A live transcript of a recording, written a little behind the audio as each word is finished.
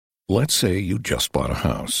Let's say you just bought a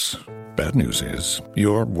house. Bad news is,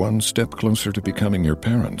 you're one step closer to becoming your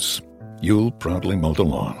parents. You'll proudly mow the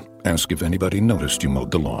lawn. Ask if anybody noticed you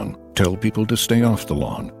mowed the lawn. Tell people to stay off the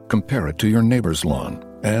lawn. Compare it to your neighbor's lawn.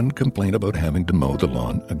 And complain about having to mow the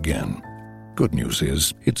lawn again. Good news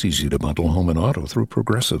is, it's easy to bundle home and auto through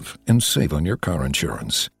Progressive and save on your car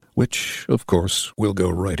insurance, which, of course, will go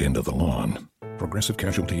right into the lawn. Progressive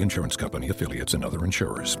Casualty Insurance Company, affiliates, and other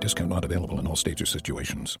insurers. Discount not available in all states or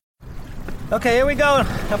situations. Okay, here we go.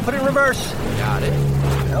 Now put it in reverse. Got it.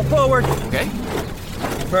 Now forward. Okay.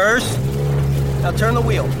 Reverse. Now turn the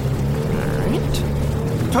wheel. Alright.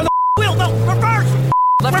 Turn the wheel! No! Reverse!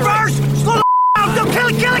 Left reverse! Slow the down! Don't kill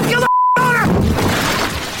it! Kill the owner!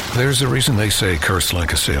 There's a reason they say curse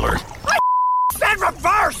like a sailor. I said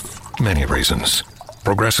reverse! Many reasons.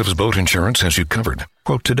 Progressive's boat insurance has you covered.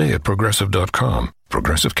 Quote today at Progressive.com.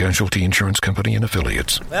 Progressive Casualty Insurance Company and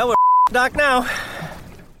affiliates. Well, we're docked now.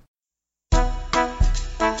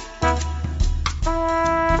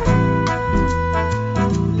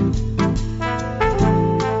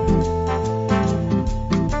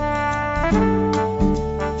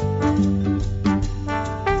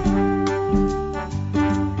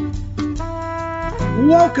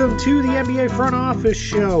 Welcome to the NBA Front Office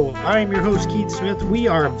Show. I am your host, Keith Smith. We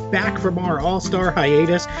are back from our All-Star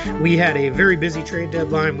hiatus. We had a very busy trade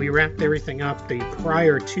deadline. We wrapped everything up. The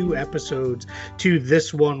prior two episodes to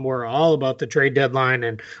this one were all about the trade deadline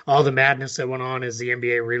and all the madness that went on as the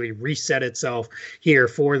NBA really reset itself here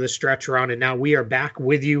for the stretch run. And now we are back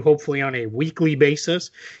with you, hopefully on a weekly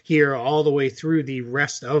basis here all the way through the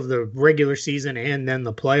rest of the regular season and then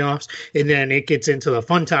the playoffs. And then it gets into the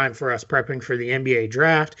fun time for us prepping for the NBA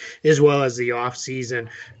draft as well as the off season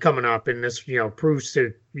coming up, and this proves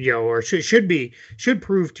to or should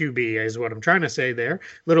prove to be, is what I'm trying to say there. A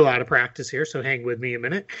little out of practice here, so hang with me a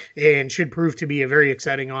minute, and should prove to be a very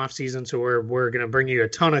exciting off season. So we're going to bring you a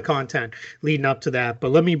ton of content leading up to that.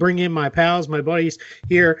 But let me bring in my pals, my buddies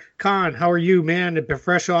here. Con, how are you, man?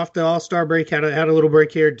 Fresh off the All-Star break, had a little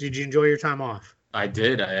break here. Did you enjoy your time off? I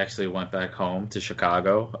did. I actually went back home to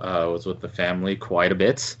Chicago. Was with the family quite a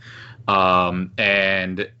bit.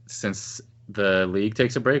 And since the league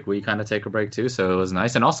takes a break, we kind of take a break too. So it was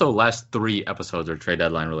nice. And also last 3 episodes are trade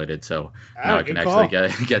deadline related. So now I can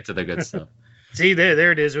actually get to the good stuff. See,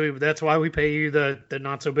 there it is. That's why we pay you the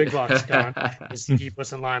not so big bucks, Con, is to keep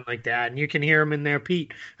us in line like that. And you can hear them in there.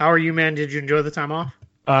 Pete, how are you, man? Did you enjoy the time off?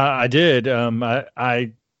 I did.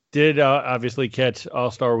 I did obviously catch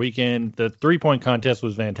All-Star Weekend. The 3-point contest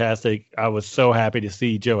was fantastic. I was so happy to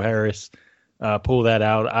see Joe Harris pull that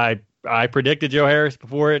out. I predicted Joe Harris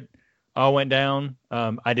before it all went down.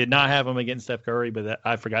 I did not have him against Steph Curry, but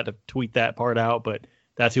I forgot to tweet that part out. But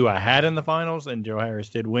that's who I had in the finals, and Joe Harris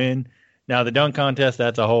did win. Now, the dunk contest,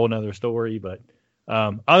 that's a whole nother story. But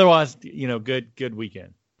otherwise, good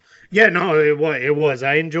weekend. Yeah, no, it was.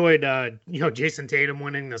 I enjoyed, Jason Tatum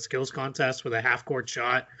winning the skills contest with a half-court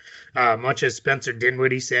shot. Much as Spencer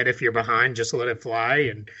Dinwiddie said, if you're behind, just let it fly.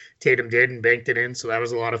 And Tatum did and banked it in, so that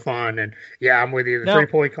was a lot of fun. And, yeah, I'm with you. The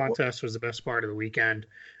 3-point contest was the best part of the weekend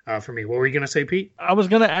for me. What were you going to say, Pete? I was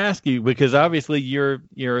going to ask you, because obviously you're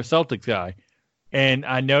a Celtics guy. And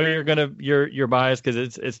I know you're biased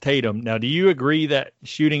because it's Tatum. Now, do you agree that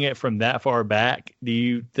shooting it from that far back, do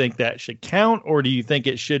you think that should count, or do you think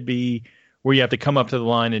it should be where you have to come up to the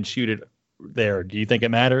line and shoot it there? Do you think it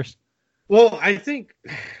matters? Well, I think,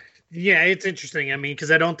 yeah, it's interesting. I mean,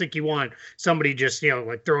 because I don't think you want somebody just,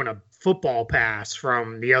 like throwing a football pass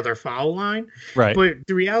from the other foul line. Right. But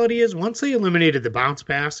the reality is, once they eliminated the bounce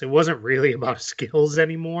pass, it wasn't really about skills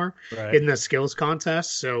anymore in the skills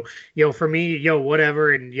contest. So, for me,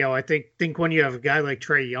 whatever. And, I think when you have a guy like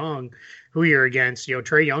Trae Young, who you're against,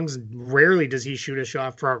 Trae Young's rarely does he shoot a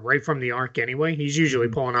shot right from the arc anyway. He's usually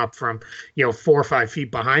pulling up from, 4 or 5 feet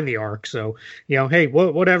behind the arc. So, hey,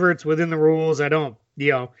 whatever, it's within the rules. I don't,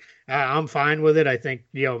 I'm fine with it. I think,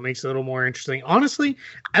 it makes it a little more interesting. Honestly,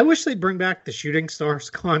 I wish they'd bring back the Shooting Stars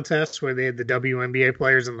contest where they had the WNBA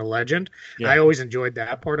players and the legend. Yeah. I always enjoyed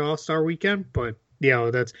that part of All-Star Weekend, but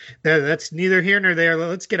that's neither here nor there.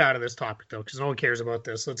 Let's get out of this topic, though, because no one cares about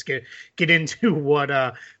this. Let's get into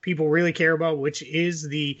what people really care about, which is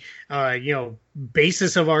the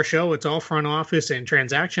basis of our show. It's all front office and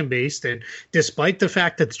transaction based. And despite the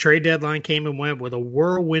fact that the trade deadline came and went with a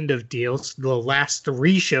whirlwind of deals, the last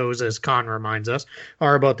 3 shows, as Con reminds us,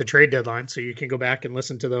 are about the trade deadline. So you can go back and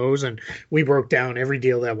listen to those. And we broke down every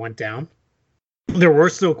deal that went down. there were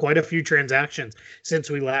still quite a few transactions since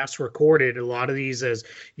we last recorded. A lot of these, as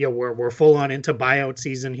you know, we're full on into buyout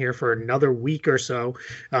season here for another week or so,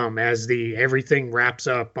 as the everything wraps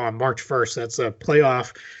up on March 1st. That's a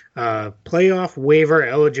playoff waiver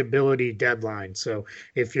eligibility deadline. So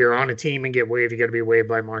if you're on a team and get waived, you got to be waived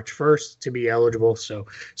by March 1st to be eligible. So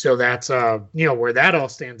that's where that all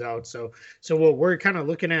stands out. So what we're kind of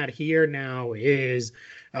looking at here now is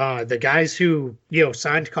the guys who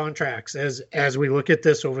signed contracts as we look at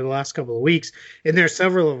this over the last couple of weeks, and there's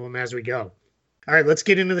several of them as we go. All right, let's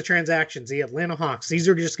get into the transactions. The Atlanta Hawks, these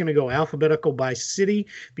are just going to go alphabetical by city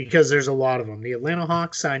because there's a lot of them. The Atlanta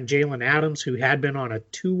Hawks signed Jalen Adams, who had been on a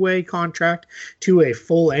two-way contract to a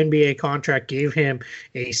full NBA contract, gave him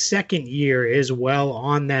a second year as well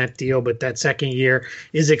on that deal, but that second year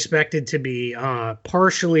is expected to be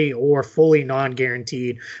partially or fully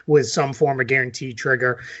non-guaranteed with some form of guarantee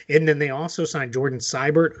trigger. And then they also signed Jordan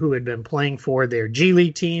Seibert, who had been playing for their G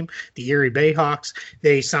League team, the Erie Bayhawks.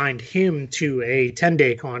 They signed him to a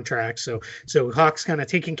 10-day contract. So Hawks kind of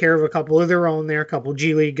taking care of a couple of their own there, a couple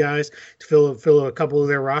G League guys to fill a couple of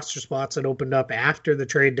their roster spots that opened up after the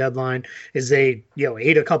trade deadline as they,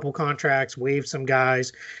 ate a couple contracts, waived some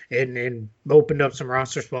guys, and opened up some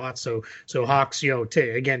roster spots. So Hawks,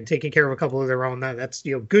 again, taking care of a couple of their own. That's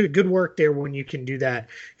good work there when you can do that,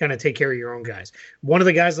 kind of take care of your own guys. One of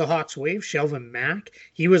the guys the Hawks waived, Shelvin Mack,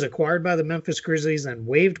 he was acquired by the Memphis Grizzlies and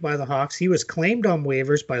waived by the Hawks. He was claimed on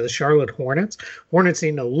waivers by the Charlotte Hornets. Hornets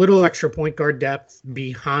need a little extra point guard depth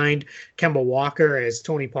behind Kemba Walker, as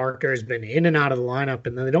Tony Parker has been in and out of the lineup,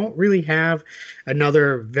 and they don't really have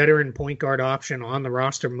another veteran point guard option on the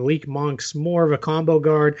roster. Malik Monk's more of a combo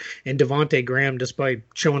guard, and Devontae Graham, despite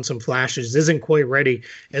showing some flashes, isn't quite ready,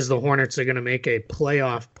 as the Hornets are going to make a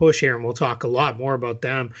playoff push here, and we'll talk a lot more about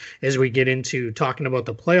them as we get into talking about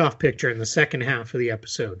the playoff picture in the second half of the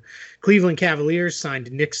episode. Cleveland Cavaliers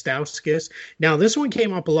signed Nick Stauskas. Now, this one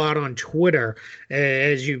came up a lot on Twitter.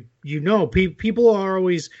 As people are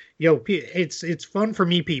always, it's fun for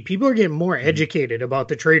me, Pete. People are getting more educated about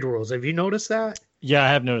the trade rules. Have you noticed that? Yeah, I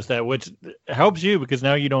have noticed that, which helps you because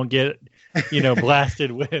now you don't get,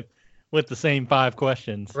 blasted with the same 5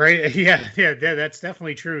 questions. Right. Yeah, that's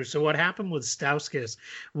definitely true. So what happened with Stauskas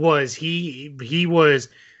was he was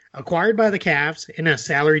acquired by the Cavs in a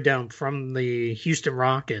salary dump from the Houston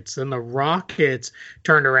Rockets. Then the Rockets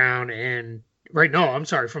turned around and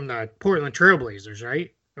from the Portland Trailblazers,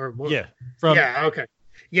 right? Okay.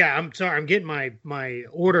 Yeah, I'm sorry. I'm getting my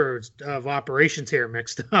orders of operations here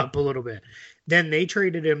mixed up a little bit. Then they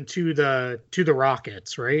traded him to the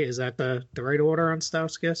Rockets, right? Is that the right order on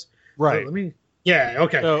Stauskas? Right.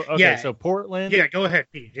 Okay. So Portland. Yeah, go ahead,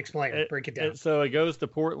 Pete. Explain it. Break it down. So it goes to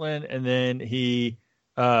Portland, and then he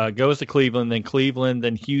goes to Cleveland,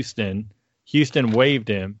 then Houston. Houston waived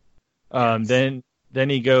him. Yes. Then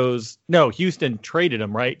he goes. No, Houston traded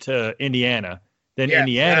him right to Indiana. Then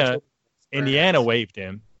Indiana waived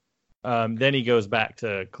him. Then he goes back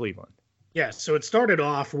to Cleveland. Yeah, so it started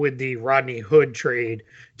off with the Rodney Hood trade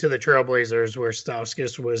to the Trailblazers, where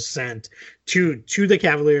Stauskas was sent to the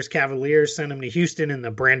Cavaliers. Cavaliers sent him to Houston in the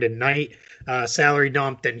Brandon Knight salary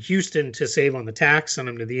dump. Then Houston, to save on the tax, sent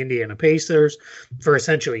him to the Indiana Pacers for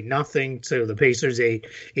essentially nothing. So the Pacers ate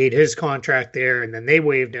his contract there, and then they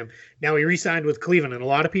waived him. Now he re-signed with Cleveland, and a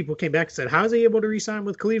lot of people came back and said, how is he able to re-sign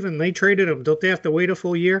with Cleveland? They traded him. Don't they have to wait a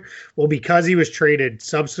full year? Well, because he was traded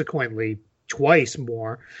subsequently twice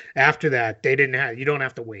more after that, you don't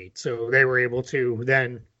have to wait. So they were able to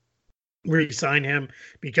then re-sign him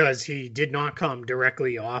because he did not come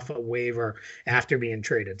directly off a waiver after being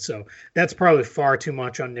traded. So that's probably far too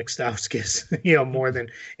much on Nick Stauskas, more than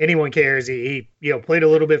anyone cares. He played a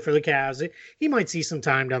little bit for the Cavs. He might see some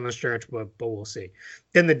time down the stretch, but we'll see.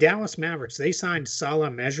 Then the Dallas Mavericks, they signed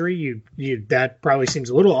Salah Mejri. That probably seems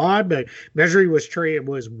a little odd, but Mejri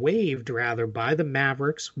was waived rather by the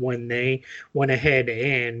Mavericks when they went ahead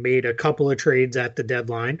and made a couple of trades at the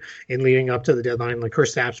deadline and leading up to the deadline, like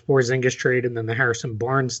Kristaps Porzingis trade and then the Harrison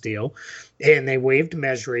Barnes deal. And they waived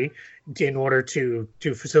Mejri in order to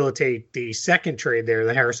facilitate the second trade there,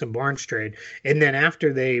 the Harrison Barnes trade. And then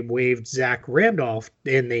after they waived Zach Randolph,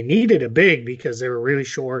 and they needed a big because they were really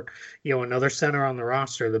short, another center on the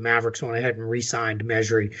roster, the Mavericks went ahead and re-signed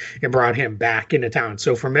Mejri and brought him back into town.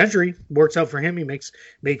 So for Mejri, works out for him. He makes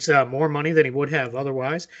more money than he would have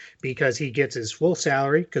otherwise because he gets his full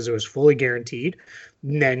salary because it was fully guaranteed.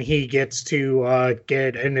 And then he gets to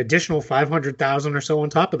get an additional $500,000 or so on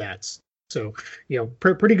top of that. So,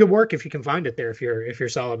 pretty good work if you can find it there, if you're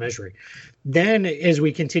solid measuring. Then as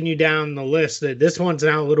we continue down the list, this one's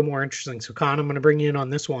now a little more interesting. So, Con, I'm going to bring you in on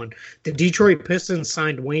this one. The Detroit Pistons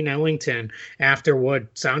signed Wayne Ellington after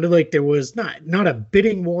what sounded like there was not a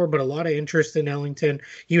bidding war, but a lot of interest in Ellington.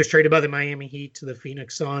 He was traded by the Miami Heat to the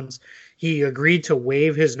Phoenix Suns. He agreed to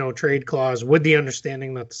waive his no-trade clause with the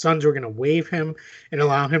understanding that the Suns were going to waive him and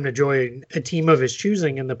allow him to join a team of his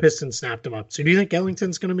choosing, and the Pistons snapped him up. So do you think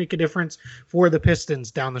Ellington's going to make a difference for the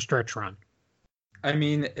Pistons down the stretch run? I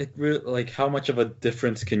mean, it really, how much of a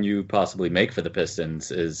difference can you possibly make for the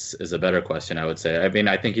Pistons is a better question, I would say. I mean,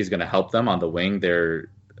 I think he's going to help them on the wing.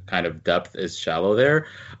 Their kind of depth is shallow there.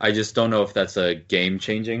 I just don't know if that's a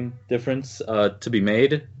game-changing difference to be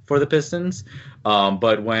made for the Pistons.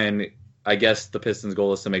 But when I guess the Pistons'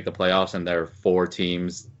 goal is to make the playoffs, and there are 4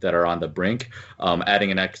 teams that are on the brink.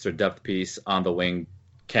 Adding an extra depth piece on the wing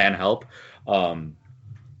can help.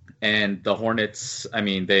 And the Hornets, I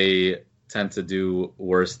mean, they tend to do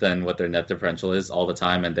worse than what their net differential is all the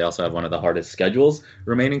time, and they also have one of the hardest schedules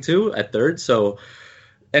remaining too at third. So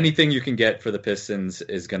anything you can get for the Pistons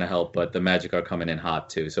is going to help, but the Magic are coming in hot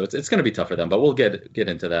too. So it's going to be tough for them, but we'll get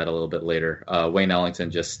into that a little bit later. Wayne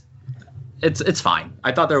Ellington just... It's fine.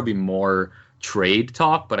 I thought there would be more trade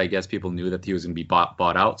talk, but I guess people knew that he was going to be bought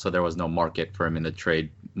out, so there was no market for him in the trade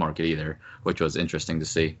market either, which was interesting to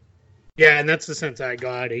see. Yeah, and that's the sense I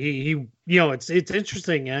got. He it's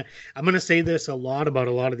interesting. I'm going to say this a lot about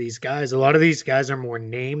a lot of these guys. A lot of these guys are more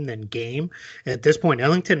name than game. At this point,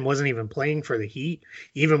 Ellington wasn't even playing for the Heat.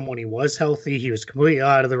 Even when he was healthy, he was completely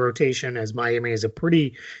out of the rotation, as Miami is a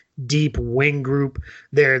pretty deep wing group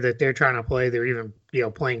there that they're trying to play. They're even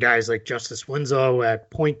playing guys like Justice Winslow at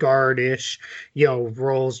point guard-ish,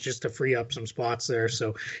 roles just to free up some spots there.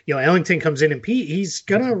 So, Ellington comes in, and he's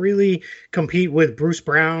going to really compete with Bruce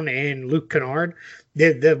Brown and Luke Kennard.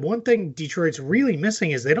 The one thing Detroit's really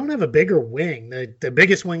missing is they don't have a bigger wing. The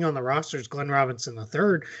biggest wing on the roster is Glenn Robinson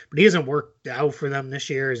III, but he hasn't worked out for them this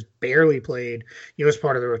year, has barely played, as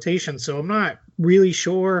part of the rotation. So I'm not really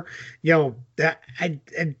sure, that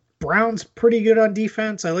Brown's pretty good on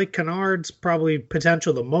defense. I like Kennard's probably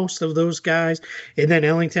potential the most of those guys. And then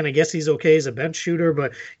Ellington, I guess he's okay as a bench shooter.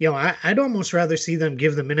 But, I'd almost rather see them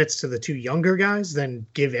give the minutes to the 2 younger guys than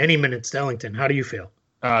give any minutes to Ellington. How do you feel?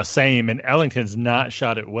 Same. And Ellington's not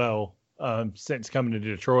shot it well since coming to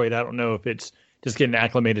Detroit. I don't know if it's just getting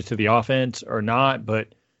acclimated to the offense or not.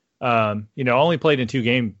 But, only played in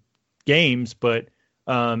 2 games, but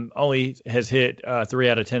only has hit 3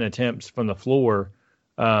 out of 10 attempts from the floor.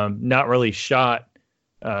 Not really shot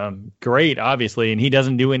great, obviously, and he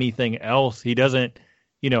doesn't do anything else. He doesn't,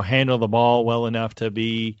 handle the ball well enough to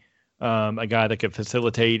be a guy that could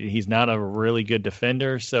facilitate. He's not a really good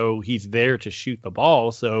defender, so he's there to shoot the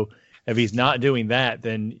ball. So if he's not doing that,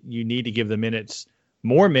 then you need to give the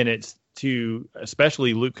more minutes to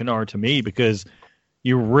especially Luke Kennard to me, because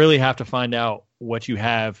you really have to find out what you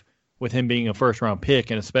have with him being a first-round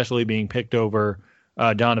pick, and especially being picked over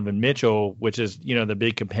Donovan Mitchell, which is, the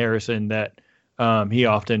big comparison that he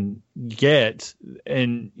often gets.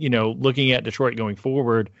 And, looking at Detroit going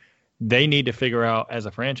forward, they need to figure out as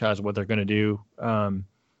a franchise what they're going to do.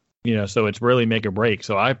 So it's really make or break.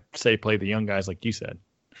 So I say play the young guys, like you said.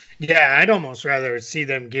 Yeah, I'd almost rather see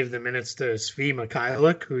them give the minutes to Svi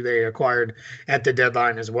Mikhailiuk, who they acquired at the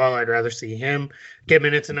deadline as well. I'd rather see him get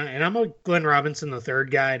minutes. And I'm a Glenn Robinson, the third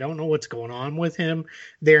guy. I don't know what's going on with him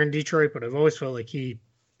there in Detroit, but I've always felt like he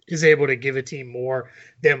is able to give a team more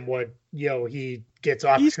than what, he gets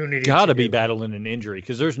opportunity. He's got to be battling an injury,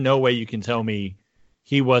 because there's no way you can tell me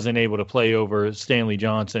he wasn't able to play over Stanley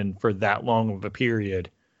Johnson for that long of a period.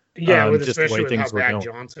 Yeah, especially with how bad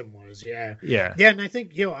Johnson was. Yeah. And I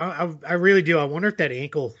think, I really do. I wonder if that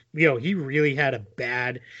ankle, he really had a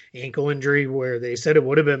bad ankle injury where they said it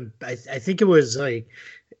would have been, I think it was like,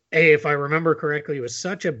 if I remember correctly, it was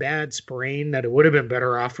such a bad sprain that it would have been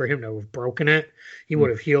better off for him to have broken it. He would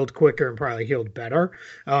have healed quicker and probably healed better.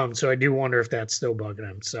 So I do wonder if that's still bugging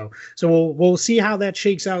him. So we'll see how that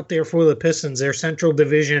shakes out there for the Pistons. Their Central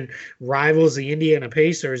Division rivals, the Indiana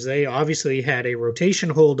Pacers, they obviously had a rotation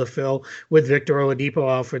hole to fill with Victor Oladipo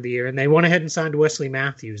out for the year, and they went ahead and signed Wesley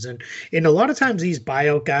Matthews. And a lot of times these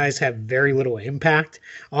buyout guys have very little impact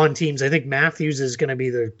on teams. I think Matthews is going to be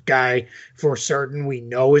the guy for certain we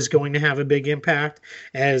know is going to have a big impact,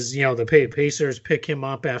 as the Pacers pick him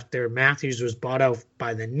up after Matthews was bought out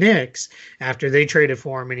by the Knicks after they traded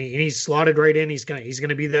for him, and he's slotted right in. He's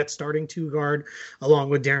gonna be that starting 2 guard along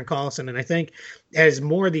with Darren Collison. And I think as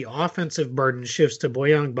more of the offensive burden shifts to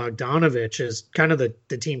Bojan Bogdanovic as kind of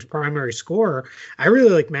the team's primary scorer, I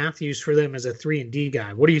really like Matthews for them as a 3-and-D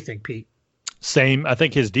guy. What do you think, Pete? Same. I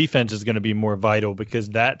think his defense is going to be more vital because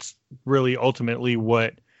that's really ultimately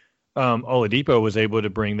what Oladipo was able to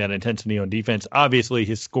bring, that intensity on defense. Obviously,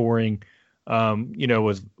 his scoring,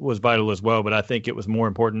 was vital as well. But I think it was more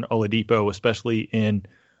important Oladipo, especially in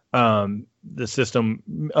the system,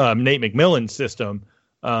 Nate McMillan's system.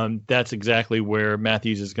 That's exactly where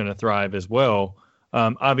Matthews is going to thrive as well.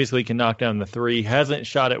 Obviously, can knock down the three. Hasn't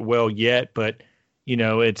shot it well yet, but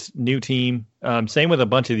it's new team. Same with a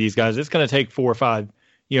bunch of these guys. It's going to take 4 or 5,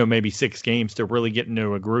 maybe 6 games to really get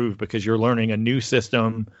into a groove because you're learning a new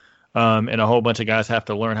system. And a whole bunch of guys have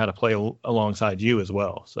to learn how to play alongside you as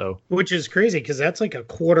well. So, which is crazy because that's like a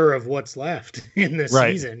quarter of what's left in this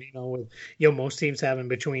season. With most teams having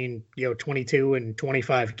between 22 and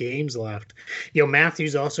 25 games left.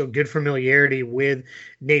 Matthews also good familiarity with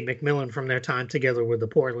Nate McMillan from their time together with the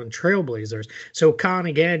Portland Trailblazers. So, Con,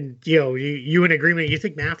 again, you in agreement? You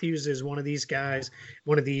think Matthews is one of these guys,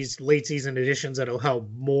 one of these late season additions that'll help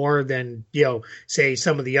more than say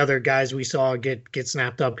some of the other guys we saw get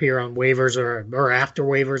snapped up here on waivers or after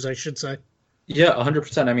waivers, I should say? Yeah,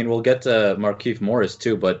 100%. I mean, we'll get to Markieff Morris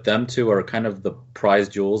too, but them two are kind of the prize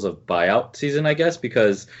jewels of buyout season, I guess,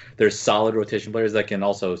 because they're solid rotation players that can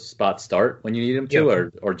also spot start when you need them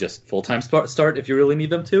to, or just full-time start if you really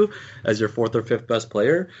need them to, as your 4th or 5th best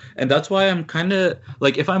player. And that's why I'm kind of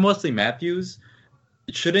like, if I'm Wesley Matthews,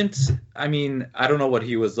 I don't know what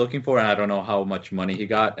he was looking for, and I don't know how much money he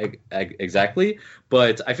got exactly,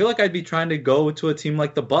 but I feel like I'd be trying to go to a team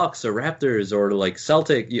like the Bucks or Raptors or like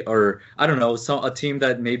Celtic, or I don't know, a team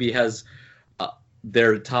that maybe has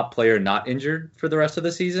their top player not injured for the rest of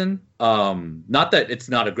the season. Not that it's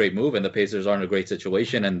not a great move and the Pacers aren't a great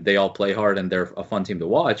situation and they all play hard and they're a fun team to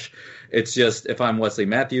watch. It's just, if I'm Wesley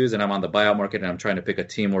Matthews and I'm on the buyout market and I'm trying to pick a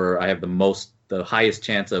team where I have the highest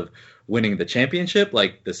chance of winning the championship,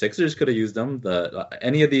 like the Sixers could have used them.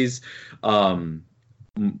 Any of these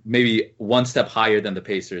maybe one step higher than the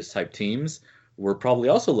Pacers type teams were probably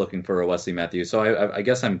also looking for a Wesley Matthews. So I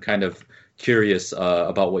guess I'm kind of curious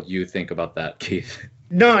about what you think about that, Keith.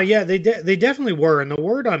 No, yeah, they definitely were. And the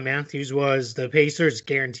word on Matthews was the Pacers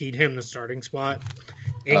guaranteed him the starting spot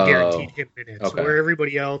and guaranteed him minutes, where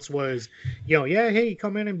everybody else was, hey,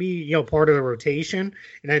 come in and be, part of the rotation.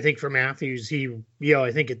 And I think for Matthews, he,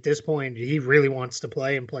 I think at this point, he really wants to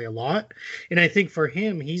play and play a lot. And I think for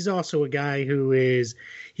him, he's also a guy who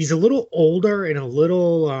he's a little older and a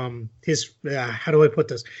little, how do I put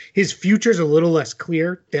this? His future's a little less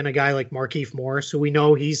clear than a guy like Markieff Morris, who we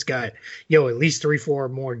know he's got, at least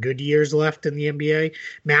 3-4 more good years left in the NBA.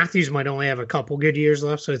 Matthews might only have a couple good years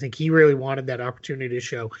left, so I think he really wanted that opportunity to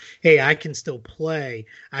show, hey, I can still play.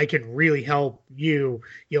 I can really help you,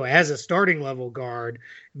 as a starting level guard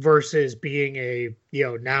versus being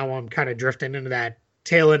now I'm kind of drifting into that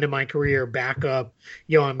tail end of my career, back up,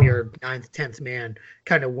 I'm your 9th, 10th man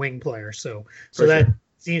kind of wing player. So that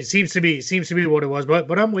seems to be what it was.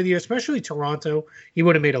 But I'm with you, especially Toronto. He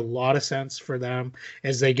would have made a lot of sense for them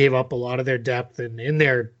as they gave up a lot of their depth and in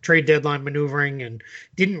their trade deadline maneuvering and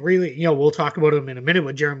didn't really, we'll talk about him in a minute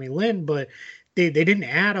with Jeremy Lin, but they didn't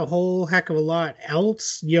add a whole heck of a lot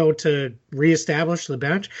else, to reestablish the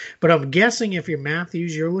bench. But I'm guessing if you're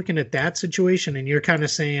Matthews, you're looking at that situation and you're kind of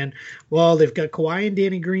saying, well, they've got Kawhi and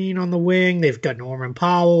Danny Green on the wing. They've got Norman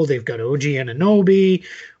Powell. They've got OG Anunoby.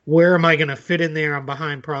 Where am I going to fit in there? I'm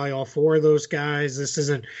behind probably all 4 of those guys. This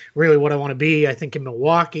isn't really what I want to be. I think in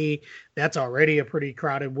Milwaukee, that's already a pretty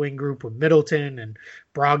crowded wing group with Middleton and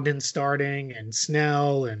Brogdon starting and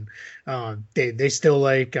Snell, and they still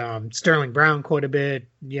like Sterling Brown quite a bit,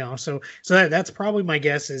 So that's probably my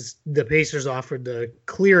guess is the Pacers offered the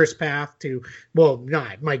clearest path to, well,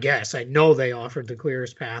 not my guess. I know they offered the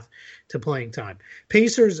clearest path to playing time.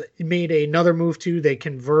 Pacers made another move too. They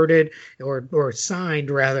converted or signed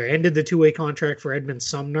rather, ended the 2-way contract for Edmund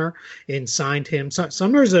Sumner and signed him.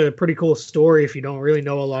 Sumner's a pretty cool story if you don't really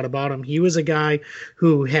know a lot about him. He was a guy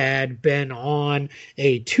who had been on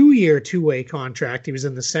a 2-year 2-way contract. He was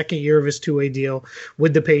in the second year of his 2-way deal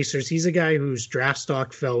with the Pacers. He's a guy whose draft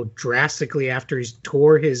stock fell drastically after he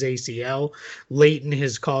tore his ACL late in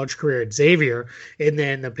his college career at Xavier. And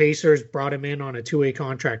then the Pacers brought him in on a 2-way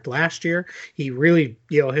contract last year. He really,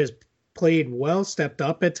 has played well, stepped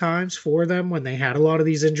up at times for them when they had a lot of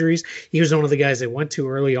these injuries. He was one of the guys they went to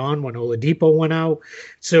early on when Oladipo went out.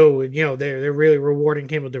 So, they're really rewarding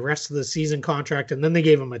him with the rest of the season contract. And then they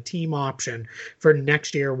gave him a team option for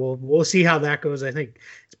next year. We'll see how that goes. I think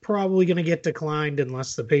it's probably going to get declined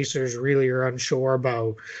unless the Pacers really are unsure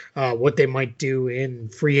about what they might do in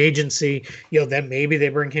free agency. Then maybe they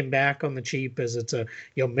bring him back on the cheap as it's a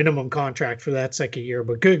minimum contract for that second year.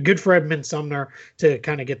 But good for Edmund Sumner to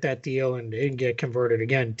kind of get that deal and get converted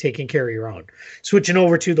again, taking care of your own. Switching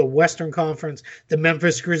over to the Western Conference, the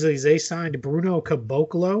Memphis Grizzlies, they signed Bruno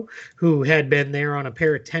Caboclo, who had been there on a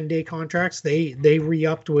pair of 10-day contracts. They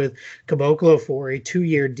re-upped with Caboclo for a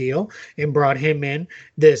 2-year deal and brought him in.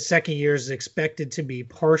 The second year is expected to be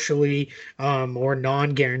partially or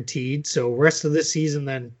non-guaranteed. So rest of the season,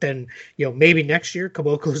 then maybe next year.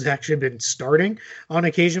 Caboclo's actually been starting on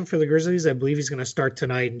occasion for the Grizzlies. I believe he's going to start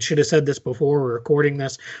tonight. And should have said this before. We're recording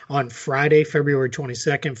this on Friday, February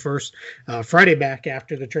 22nd, first Friday back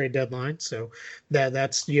after the trade deadline. So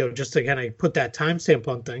that's just to kind of put that timestamp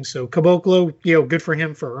on things. So Caboclo, good for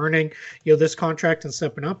him for earning this contract and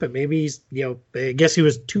stepping up. And maybe he's I guess he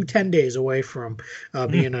was 10 days away from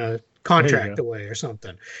being a contract away or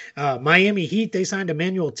something. Miami Heat, they signed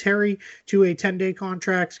Emmanuel Terry to a 10-day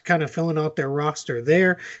contract, kind of filling out their roster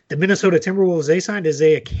there. The Minnesota Timberwolves, they signed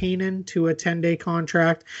Isaiah Canaan to a 10-day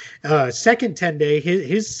contract. Second 10-day,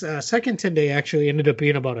 his second 10-day actually ended up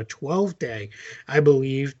being about a 12-day, I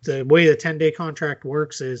believe. The way the 10-day contract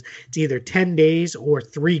works is it's either 10 days or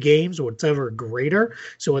 3 games, whatever greater.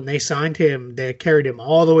 So when they signed him, they carried him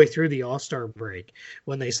all the way through the All-Star break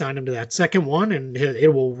when they signed him to that second one, and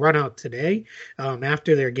it will run out today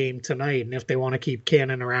after their game tonight. And if they want to keep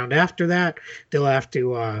Cannon around after that, they'll have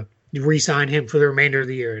to re-sign him for the remainder of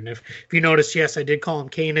the year. And if you notice, yes, I did call him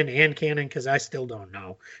Cannon and Cannon because I still don't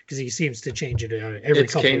know because he seems to change it every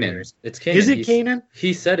couple of years. It's Cannon. Is it Cannon?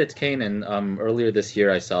 He said it's Cannon. Earlier this year,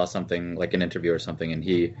 I saw something like an interview or something, and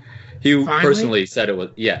he personally said it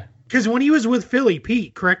was Because when he was with Philly,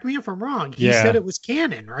 Pete, correct me if I'm wrong, he said it was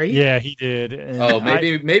Cannon, right? Yeah, he did.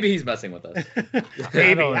 And maybe he's messing with us.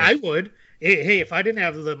 Maybe I would. Hey, if I didn't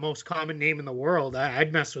have the most common name in the world,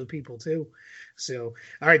 I'd mess with people too. So,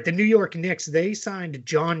 all right, the New York Knicks, they signed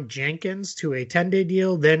John Jenkins to a 10-day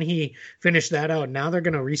deal. Then he finished that out. Now they're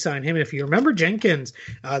going to re-sign him. If you remember Jenkins,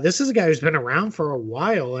 this is a guy who's been around for a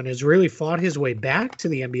while and has really fought his way back to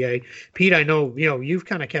the NBA. Pete, I know, you've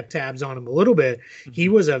kind of kept tabs on him a little bit. He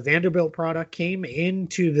was a Vanderbilt product, came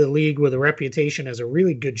into the league with a reputation as a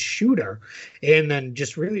really good shooter, and then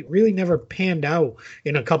just really, really never panned out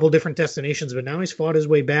in a couple different destinations. But now he's fought his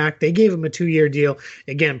way back. They gave him a 2-year deal.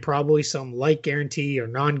 Again, probably some light guarantee or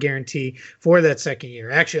non-guarantee for that second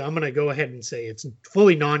year. Actually, I'm going to go ahead and say it's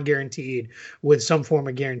fully non-guaranteed with some form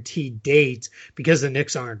of guaranteed date because the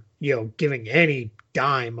Knicks aren't, giving any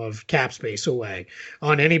dime of cap space away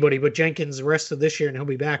on anybody but Jenkins the rest of this year, and he'll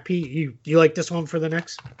be back. Pete, you like this one for the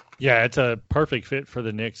Knicks? Yeah, it's a perfect fit for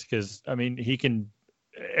the Knicks because,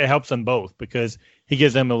 it helps them both because he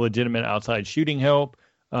gives them a legitimate outside shooting help,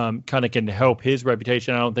 kind of can help his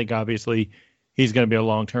reputation. I don't think, obviously, he's going to be a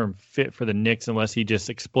long-term fit for the Knicks unless he just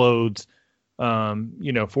explodes,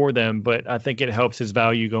 for them. But I think it helps his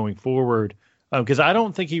value going forward because I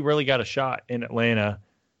don't think he really got a shot in Atlanta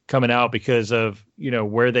coming out because of,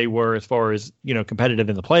 where they were as far as, competitive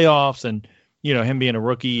in the playoffs and, him being a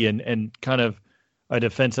rookie and kind of a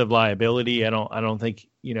defensive liability. I don't think,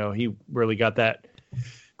 he really got that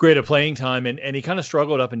great of playing time, and he kind of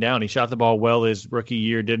struggled up and down. He shot the ball well his rookie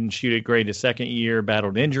year, didn't shoot it great his second year,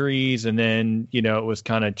 battled injuries, and then, it was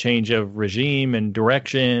kind of change of regime and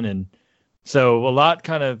direction. And so a lot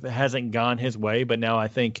kind of hasn't gone his way, but now I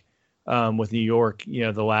think with New York,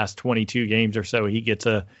 the last 22 games or so, he gets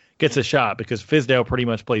a shot because Fizdale pretty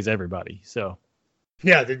much plays everybody. So.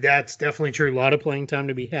 Yeah, that's definitely true. A lot of playing time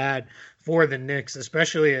to be had for the Knicks,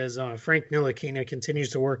 especially as Frank Ntilikina continues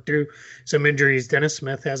to work through some injuries. Dennis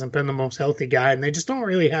Smith hasn't been the most healthy guy, and they just don't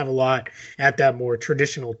really have a lot at that more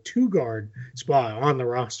traditional two-guard spot on the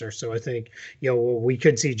roster. So I think, we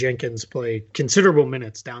could see Jenkins play considerable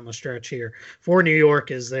minutes down the stretch here for New York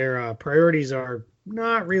as their priorities are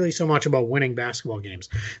not really so much about winning basketball games.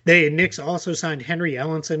 The Knicks also signed Henry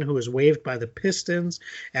Ellenson, who was waived by the Pistons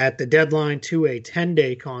at the deadline to a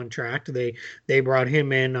 10-day contract. They brought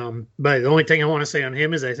him in, but the only thing I want to say on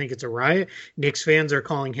him is I think it's a riot. Knicks fans are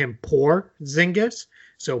calling him Poor Zingis,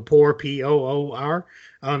 so Poor Poor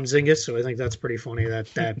Zingis. So I think that's pretty funny.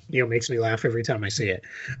 That makes me laugh every time I see it.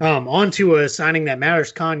 On to a signing that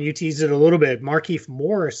matters. Con, you teased it a little bit. Markieff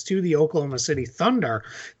Morris to the Oklahoma City Thunder.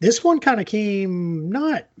 This one kind of came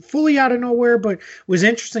not fully out of nowhere, but was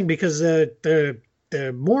interesting because the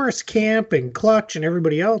the Morris camp and Clutch and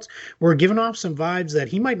everybody else were giving off some vibes that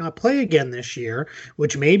he might not play again this year,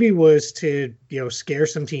 which maybe was to, scare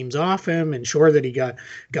some teams off him, ensure that he got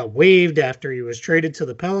waived after he was traded to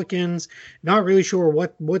the Pelicans. Not really sure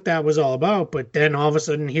what that was all about, but then all of a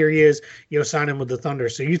sudden here he is, signing with the Thunder.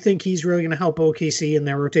 So you think he's really going to help OKC in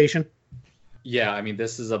their rotation? Yeah, I mean,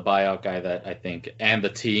 this is a buyout guy that I think, and the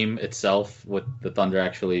team itself, with the Thunder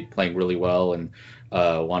actually playing really well and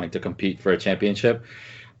wanting to compete for a championship,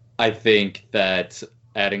 I think that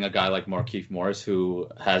adding a guy like Markieff Morris, who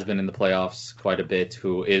has been in the playoffs quite a bit,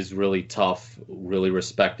 who is really tough, really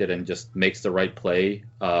respected, and just makes the right play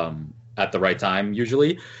at the right time,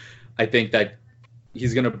 usually, I think that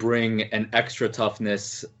he's going to bring an extra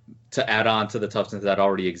toughness to add on to the toughness that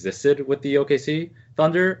already existed with the OKC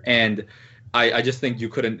Thunder, and I just think you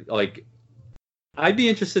couldn't, I'd be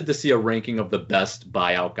interested to see a ranking of the best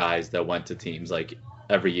buyout guys that went to teams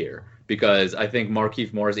every year, because I think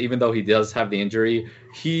Markieff Morris, even though he does have the injury,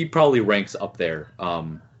 he probably ranks up there,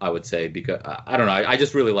 I would say, because I don't know. I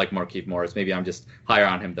just really like Markieff Morris. Maybe I'm just higher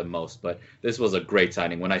on him than most, but this was a great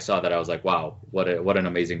signing. When I saw that, I was like, wow, what an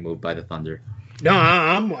amazing move by the Thunder. No,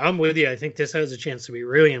 I'm with you. I think this has a chance to be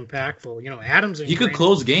really impactful. Adams and he could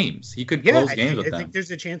close games. He could close games with them. I think there's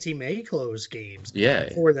a chance he may close games. Yeah.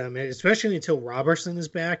 For them, especially until Robertson is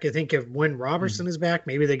back. I think when Robertson is back,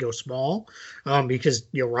 maybe they go small, because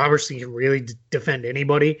Robertson can really defend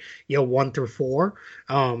anybody. 1 through 4.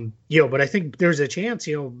 But I think there's a chance.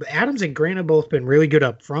 Adams and Grant have both been really good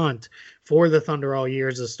up front for the Thunder all year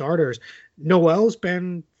as the starters. Noel's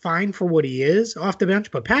been fine for what he is off the bench,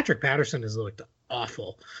 but Patrick Patterson has looked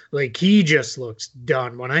awful. He just looks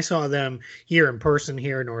done. When I saw them here in person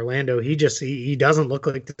here in Orlando, he doesn't look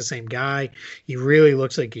like the same guy. He really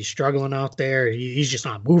looks like he's struggling out there. He's just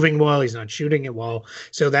not moving well. He's not shooting it well.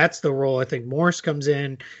 So that's the role. I think Morris comes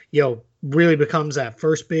in, really becomes that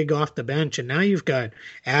first big off the bench. And now you've got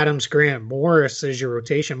Adams, Grant, Morris as your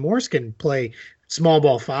rotation. Morris can play small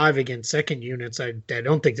ball 5 against second units. I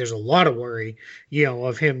don't think there's a lot of worry,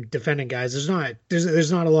 of him defending guys.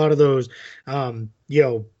 There's not a lot of those,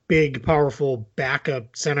 big, powerful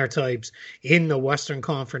backup center types in the Western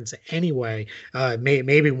Conference anyway.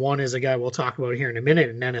 Maybe one is a guy we'll talk about here in a minute,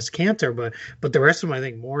 and Enes Kanter, but the rest of them, I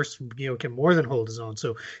think Morris, can more than hold his own.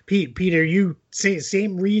 So Peter, you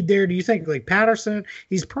same read there. Do you think Patterson?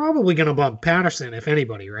 He's probably going to bump Patterson if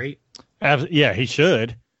anybody, right? Yeah, he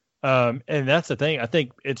should. And that's the thing. I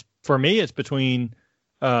think it's between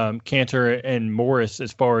Kanter and Morris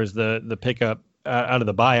as far as the pickup out of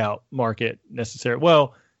the buyout market necessary.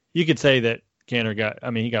 Well, you could say that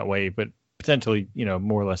Kanter he got waived, but potentially,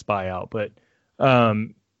 more or less buyout. But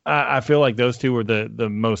I feel like those two were the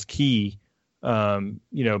most key,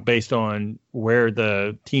 based on where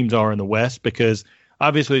the teams are in the West, because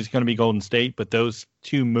obviously it's going to be Golden State, but those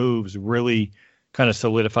two moves really kind of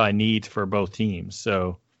solidify needs for both teams.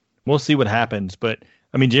 So we'll see what happens. But,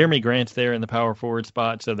 Jeremy Grant's there in the power forward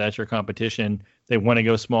spot, so that's your competition. They want to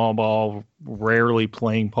go small ball, rarely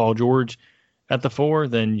playing Paul George at the 4,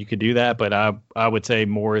 then you could do that. But I would say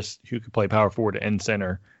Morris, who could play power forward and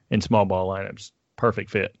center in small ball lineups,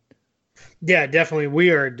 perfect fit. Yeah, definitely.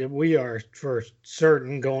 We are for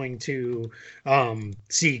certain going to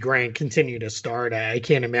see Grant continue to start. I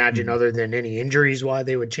can't imagine, other than any injuries, why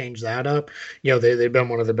they would change that up. They've been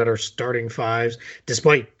one of the better starting 5s,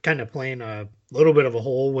 despite kind of playing a little bit of a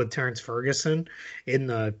hole with Terrence Ferguson in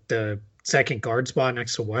the second guard spot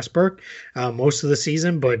next to Westbrook most of the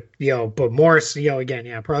season. But Morris,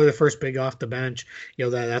 again, probably the first big off the bench.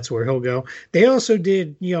 That's where he'll go. They also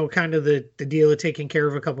did, kind of the deal of taking care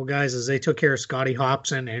of a couple guys, as they took care of Scotty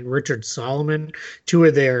Hobson and Richard Solomon, 2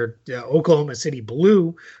 of their Oklahoma City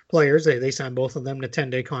Blue players. They signed both of them to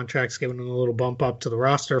 10-day contracts, giving them a little bump up to the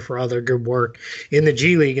roster for all their good work in the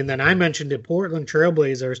G League. And then I mentioned the Portland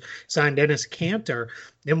Trailblazers signed Enes Kanter.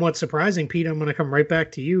 And what's surprising, Pete, I'm going to come right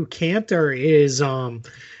back to you. Kanter is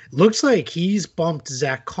looks like he's bumped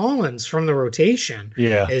Zach Collins from the rotation.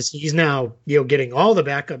 Yeah, as he's now getting all the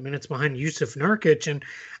backup minutes behind Yusuf Nurkic. And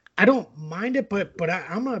I don't mind it, but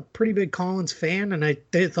I'm a pretty big Collins fan, and I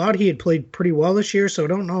thought he had played pretty well this year, so I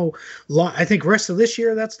don't know. I think rest of this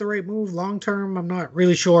year, that's the right move. Long term, I'm not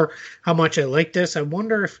really sure how much I like this. I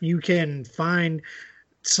wonder if you can find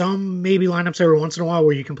some maybe lineups every once in a while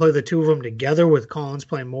where you can play the 2 of them together, with Collins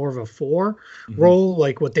playing more of a 4 role,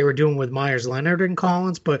 like what they were doing with Myers Leonard and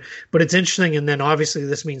Collins. But it's interesting. And then obviously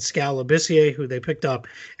this means Skal Labissiere, who they picked up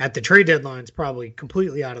at the trade deadline, is probably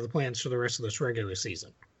completely out of the plans for the rest of this regular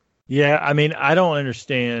season. Yeah, I don't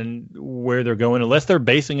understand where they're going unless they're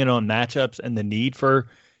basing it on matchups and the need for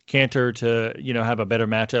Kanter to, have a better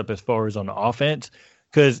matchup as far as on the offense.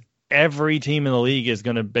 Because every team in the league is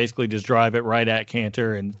going to basically just drive it right at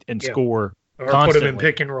Cantor and score or constantly. Put him in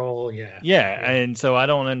pick and roll. Yeah. And so I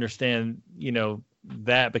don't understand,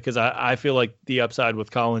 that, because I feel like the upside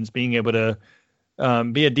with Collins being able to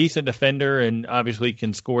be a decent defender and obviously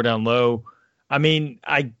can score down low. I mean,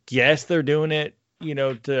 I guess they're doing it, for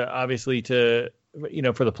the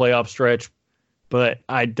playoff stretch, but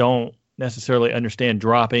I don't necessarily understand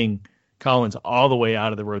dropping Collins all the way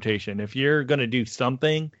out of the rotation. If you're going to do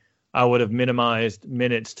something, I would have minimized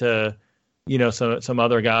minutes to, some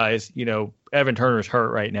other guys. Evan Turner's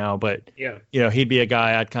hurt right now, but he'd be a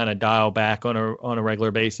guy I'd kind of dial back on a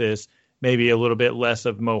regular basis. Maybe a little bit less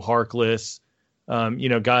of Mo Harkless,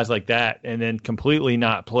 guys like that, and then completely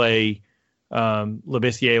not play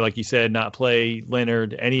Labissiere, like you said, not play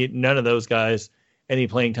Leonard, none of those guys any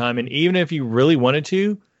playing time. And even if you really wanted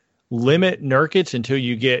to, limit Nurkic until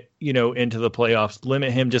you get, into the playoffs.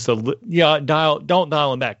 Limit him just don't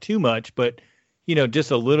dial him back too much, but,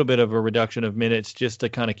 just a little bit of a reduction of minutes just to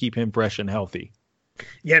kind of keep him fresh and healthy.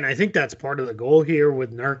 Yeah, and I think that's part of the goal here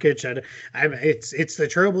with Nurkic. It's the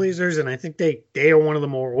Trailblazers, and I think they are one of the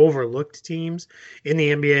more overlooked teams in the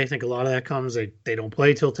NBA. I think a lot of that comes they don't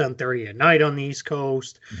play till 10:30 at night on the East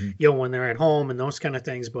Coast, when they're at home and those kind of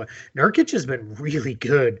things. But Nurkic has been really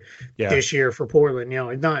good this year for Portland.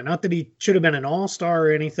 Not that he should have been an All-Star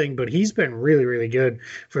or anything, but he's been really, really good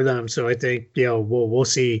for them. So I think we'll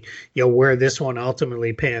see where this one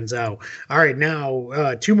ultimately pans out. All right,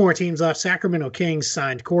 now two more teams left. Sacramento Kings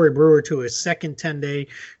signed Corey Brewer to a second 10-day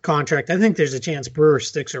contract. I think there's a chance Brewer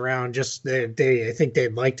sticks around. I think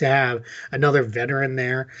they'd like to have another veteran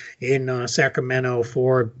there in Sacramento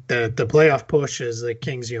for the playoff push as the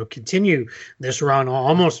Kings, continue this run,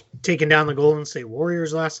 almost taking down the Golden State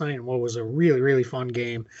Warriors last night in what was a really, really fun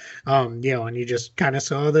game. And you just kind of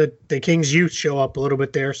saw the Kings youth show up a little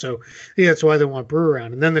bit there. So that's why they want Brewer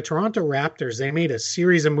around. And then the Toronto Raptors, they made a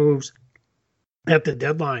series of moves at the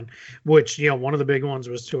deadline, which, one of the big ones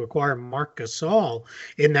was to acquire Marc Gasol,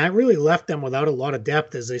 and that really left them without a lot of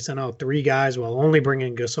depth as they sent out three guys while only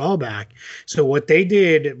bringing Gasol back. So what they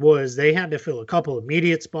did was they had to fill a couple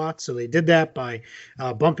immediate spots. So they did that by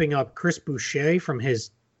bumping up Chris Boucher from his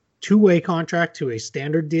two-way contract to a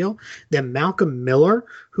standard deal. Then Malcolm Miller,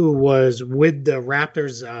 who was with the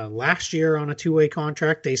Raptors last year on a two-way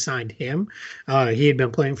contract, they signed him. He had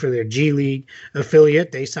been playing for their G League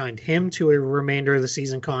affiliate. They signed him to a remainder of the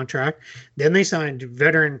season contract. Then they signed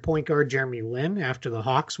veteran point guard Jeremy Lin after the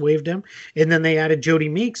Hawks waived him. And then they added Jody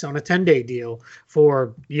Meeks on a 10-day deal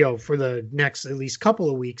for the next at least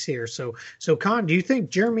couple of weeks here. So Con, do you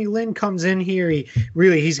think Jeremy Lin comes in here?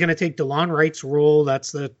 He's going to take DeLon Wright's role.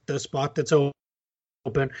 That's the spot that's open.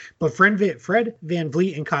 But Fred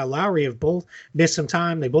VanVleet and Kyle Lowry have both missed some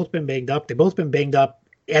time. They've both been banged up. They've both been banged up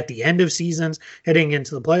at the end of seasons heading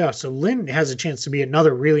into the playoffs. So Lin has a chance to be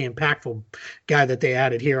another really impactful guy that they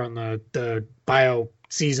added here on the bio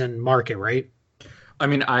season market, right? I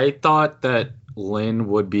mean, I thought that Lin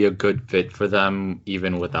would be a good fit for them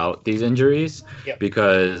even without these injuries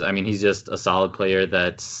because, I mean, he's just a solid player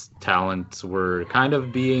that's talents were kind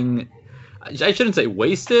of being, I shouldn't say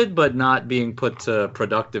wasted, but not being put to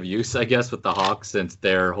productive use, I guess, with the Hawks, since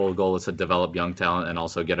their whole goal is to develop young talent and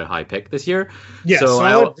also get a high pick this year. Yeah,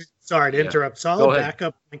 sorry to interrupt. Solid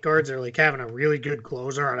backup point guards are like having a really good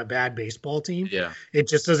closer on a bad baseball team. Yeah. It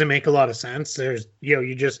just doesn't make a lot of sense. There's,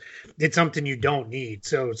 it's something you don't need.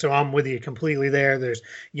 So I'm with you completely there. There's,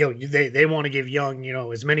 they want to give Young,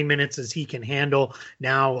 as many minutes as he can handle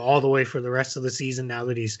now all the way for the rest of the season. Now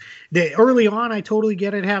that early on, I totally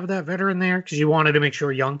get it, have that veteran there because you wanted to make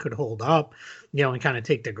sure Young could hold up, and kind of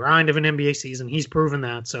take the grind of an NBA season. He's proven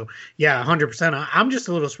that. So, yeah, 100%. I'm just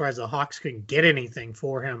a little surprised the Hawks couldn't get anything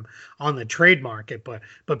for him on the trade market.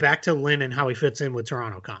 But back to Lin and how he fits in with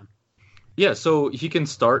Toronto, Con. Yeah, so he can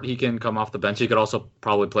start. He can come off the bench. He could also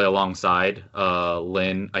probably play alongside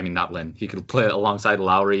Lin. I mean, not Lin. He could play alongside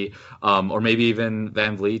Lowry or maybe even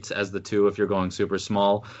Van Vliet as the two if you're going super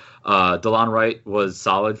small. DeLon Wright was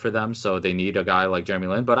solid for them, so they need a guy like Jeremy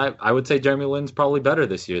Lin. But I would say Jeremy Lin's probably better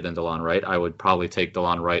this year than DeLon Wright. I would probably take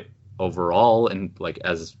DeLon Wright overall and like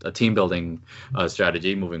as a team building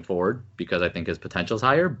strategy moving forward because I think his potential is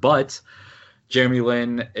higher. But Jeremy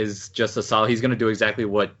Lin is just a solid. He's going to do exactly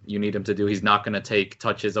what you need him to do. He's not going to take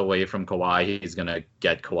touches away from Kawhi. He's going to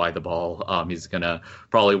get Kawhi the ball. He's going to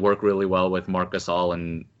probably work really well with Marc Gasol.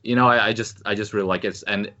 And, I just really like it.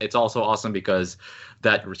 And it's also awesome because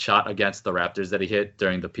that shot against the Raptors that he hit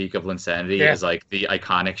during the peak of Linsanity is like the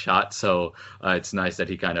iconic shot. So it's nice that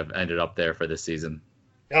he kind of ended up there for this season.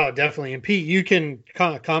 Oh, definitely. And Pete, you can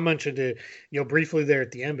comment it, briefly there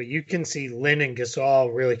at the end, but you can see Lynn and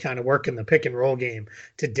Gasol really kind of working the pick and roll game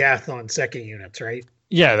to death on second units, right?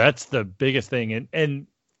 Yeah, that's the biggest thing. And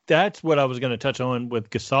that's what I was going to touch on with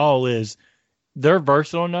Gasol is they're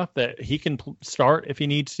versatile enough that he can start if he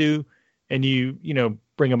needs to, and you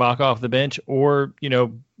bring Ibaka off the bench, or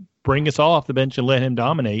bring Gasol off the bench and let him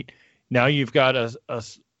dominate. Now you've got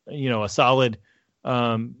a solid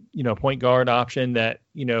point guard option that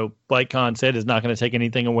like Khan said is not going to take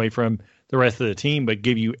anything away from the rest of the team, but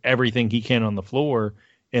give you everything he can on the floor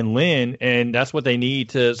in Lynn, and that's what they need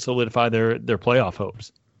to solidify their playoff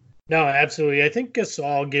hopes. No, absolutely. I think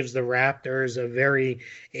Gasol gives the Raptors a very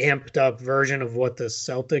amped up version of what the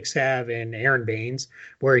Celtics have in Aaron Baines,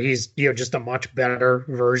 where he's just a much better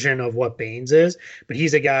version of what Baines is. But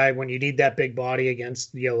he's a guy, when you need that big body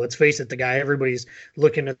against, let's face it, the guy everybody's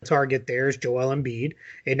looking to target there is Joel Embiid.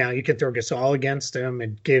 And now you can throw Gasol against him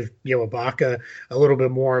and give Ibaka a little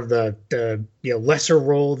bit more of the lesser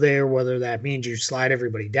role there, whether that means you slide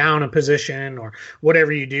everybody down a position or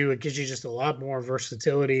whatever you do. It gives you just a lot more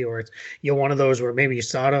versatility. Or it's one of those where maybe you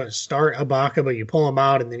start Ibaka, but you pull him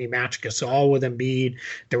out and then you match Gasol with Embiid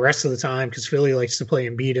the rest of the time, because Philly likes to play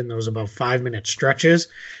Embiid in those about 5-minute stretches.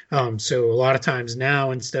 So a lot of times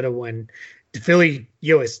now, instead of when Philly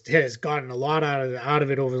has gotten a lot out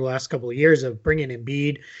of it over the last couple of years of bringing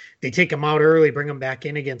Embiid, they take him out early, bring him back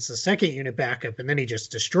in against the second unit backup, and then he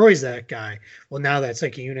just destroys that guy. Well, now that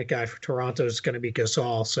second unit guy for Toronto is going to be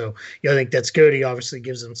Gasol. So I think that's good. He obviously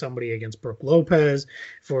gives them somebody against Brook Lopez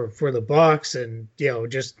for the Bucks, and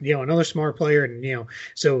another smart player, and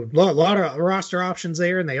so a lot of roster options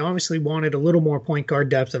there. And they obviously wanted a little more point guard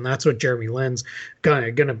depth, and that's what Jeremy Lin's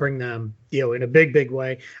gonna bring them in a big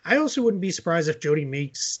way. I also wouldn't be surprised if Jody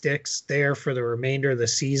Meeks sticks there for the remainder of the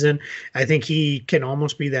season. I think he can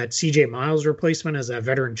almost be that CJ Miles replacement as that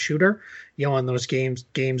veteran shooter, on those games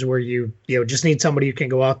where you just need somebody who can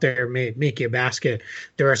go out there and make you a basket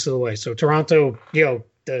the rest of the way. So Toronto,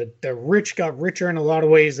 the rich got richer in a lot of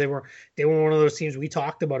ways. They were one of those teams. We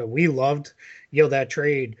talked about it. We loved, that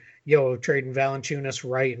trade, trading Valanciunas,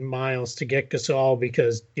 Wright, and Miles to get Gasol,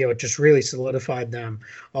 because, it just really solidified them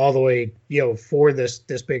all the way, for this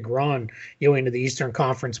big run, into the Eastern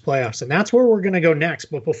Conference playoffs. And that's where we're going to go next.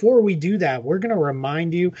 But before we do that, we're going to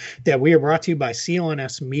remind you that we are brought to you by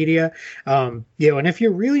CLNS Media. And if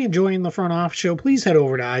you're really enjoying the Front Office Show, please head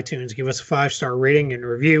over to iTunes, give us a 5-star rating and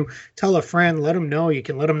review, tell a friend, let them know. You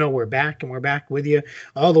can let them know we're back, and we're back with you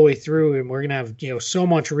all the way through. And we're going to have, so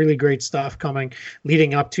much really great stuff coming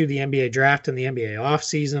leading up to the NBA draft and the NBA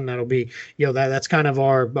offseason. That'll be, that's kind of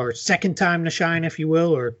our second time to shine, if you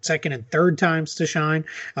will, or second and third times to shine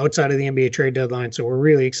outside of the NBA trade deadline. So we're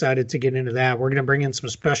really excited to get into that. We're going to bring in some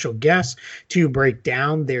special guests to break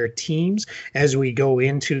down their teams as we go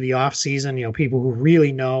into the offseason, people who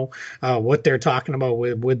really know what they're talking about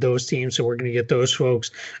with those teams. So we're going to get those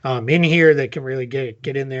folks in here that can really get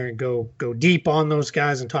in there and go deep on those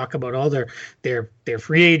guys and talk about all their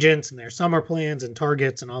free agents and their summer plans and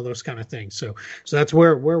targets and all those kind of things. So that's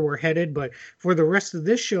where we're headed. But for the rest of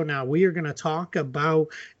this show now, we are going to talk about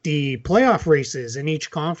the playoff races in each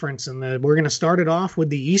conference. And we're going to start it off with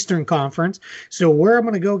the Eastern Conference. So where I'm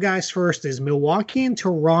going to go, guys, first is Milwaukee and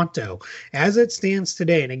Toronto as it stands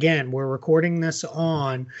today. And again, we're recording this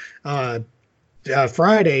on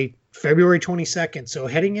Friday, February 22nd. So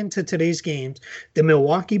heading into today's games, the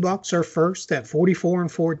Milwaukee Bucks are first at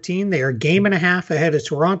 44-14. They are a game and a half ahead of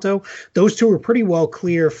Toronto. Those two are pretty well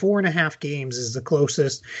clear. 4.5 games is the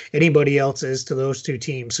closest anybody else is to those two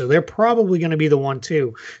teams. So they're probably going to be the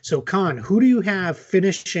 1-2. So Con, who do you have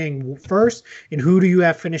finishing first, and who do you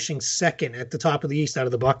have finishing second at the top of the East out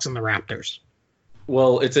of the Bucks and the Raptors?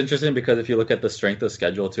 Well, it's interesting because if you look at the strength of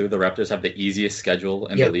schedule too, the Raptors have the easiest schedule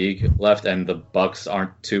in the league left, and the Bucks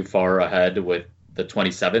aren't too far ahead with the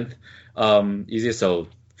 27th easiest, so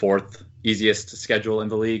 4th easiest schedule in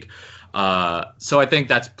the league. So I think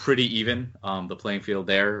that's pretty even, the playing field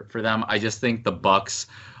there for them. I just think the Bucks,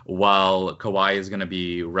 while Kawhi is going to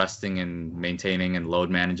be resting and maintaining and load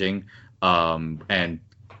managing, and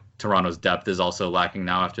Toronto's depth is also lacking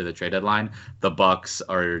now after the trade deadline, the Bucks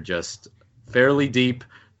are just fairly deep.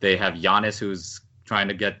 They have Giannis, who's trying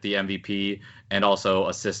to get the MVP, and also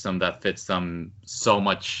a system that fits them so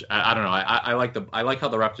much. I don't know. I like how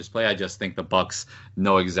the Raptors play. I just think the Bucks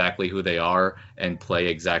know exactly who they are and play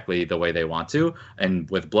exactly the way they want to. And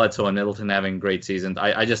with Bledsoe and Middleton having great seasons,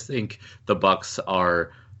 I just think the Bucks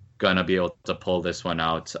are gonna be able to pull this one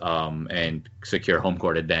out and secure home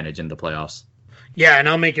court advantage in the playoffs. Yeah, and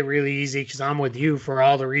I'll make it really easy because I'm with you for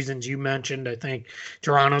all the reasons you mentioned. I think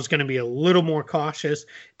Toronto's going to be a little more cautious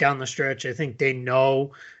down the stretch. I think they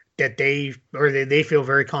know that they feel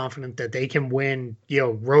very confident that they can win,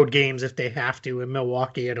 road games if they have to. In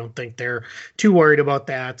Milwaukee, I don't think they're too worried about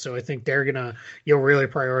that. So I think they're gonna, really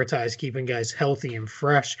prioritize keeping guys healthy and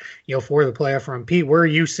fresh, for the playoff run. Pete, where are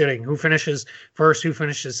you sitting? Who finishes first? Who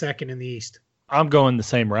finishes second in the East? I'm going the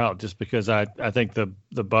same route just because I think the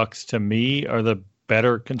Bucks to me are the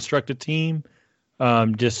better constructed team,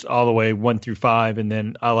 just all the way 1 through 5, and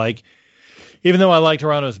then even though I like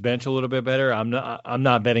Toronto's bench a little bit better, I'm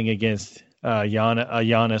not betting against a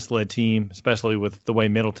Giannis-led team, especially with the way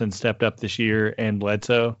Middleton stepped up this year and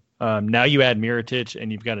Bledsoe. Now you add Mirotic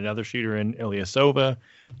and you've got another shooter in Ilyasova.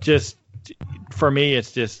 Just for me,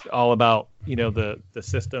 it's just all about the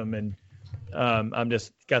system, and I'm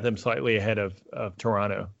just got them slightly ahead of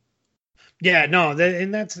Toronto. Yeah, no,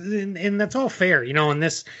 that's all fair, and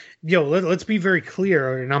this, let's be very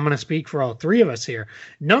clear, and I'm going to speak for all three of us here.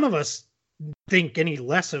 None of us think any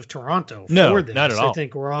less of Toronto for this. Not at all. I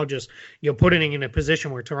think we're all just, putting in a position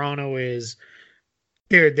where Toronto is,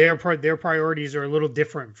 their priorities are a little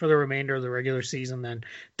different for the remainder of the regular season than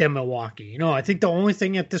Milwaukee. I think the only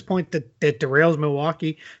thing at this point that derails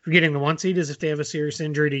Milwaukee from getting the 1 seed is if they have a serious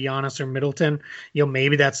injury to Giannis or Middleton.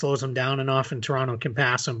 Maybe that slows them down enough and Toronto can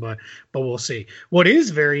pass them, but we'll see. What is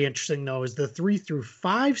very interesting though is the 3 through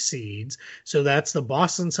 5 seeds. So that's the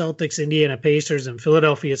Boston Celtics, Indiana Pacers, and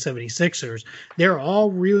Philadelphia 76ers. They're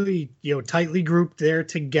all really tightly grouped there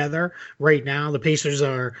together right now. The Pacers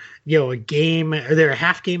are they're a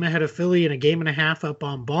half game ahead of Philly and a game and a half up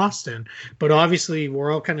on Boston, but obviously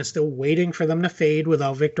we're all kind of still waiting for them to fade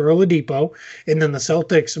without Victor Oladipo. And then the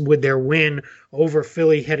Celtics, with their win over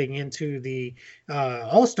Philly heading into the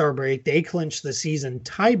All-Star break, they clinched the season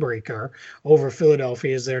tiebreaker over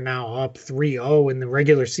Philadelphia as they're now up 3-0 in the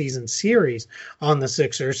regular season series on the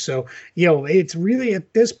Sixers. So, it's really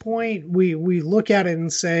at this point, we look at it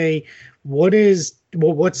and say,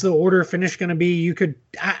 what's the order finish going to be?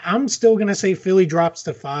 I'm still going to say Philly drops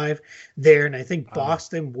to 5 there, and I think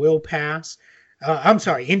Boston will pass. I'm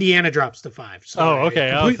sorry, Indiana drops to 5. Sorry, okay.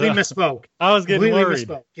 Completely misspoke. I was getting worried.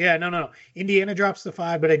 Misspoke. Yeah, no. Indiana drops to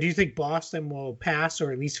 5, but I do think Boston will pass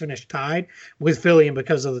or at least finish tied with Philly, and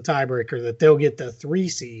because of the tiebreaker, that they'll get the 3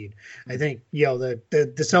 seed. I think, the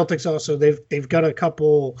Celtics also, they've got a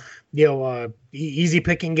couple, easy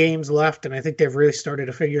picking games left, and I think they've really started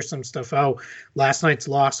to figure some stuff out. Last night's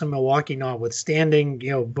loss in Milwaukee notwithstanding,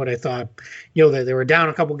 but I thought, that they were down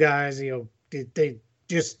a couple guys, they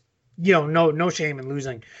just, no shame in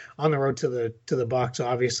losing on the road to the Bucks,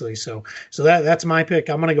 obviously. So that's my pick.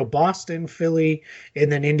 I'm gonna go Boston, Philly,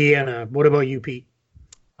 and then Indiana. What about you, Pete?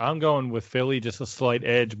 I'm going with Philly, just a slight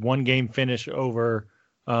edge, 1 game finish over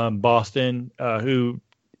Boston, who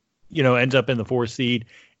ends up in the 4 seed.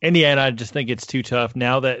 Indiana, I just think it's too tough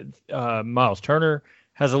now that Miles Turner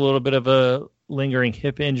has a little bit of a lingering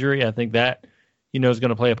hip injury. I think that is going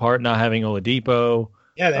to play a part, not having Oladipo.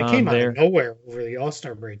 Yeah, that came out of nowhere over the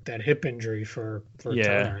All-Star break, that hip injury for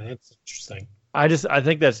Turner. That's interesting. I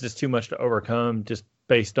think that's just too much to overcome, just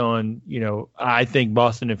based on, I think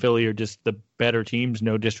Boston and Philly are just the better teams.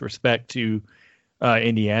 No disrespect to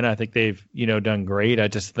Indiana. I think they've, done great. I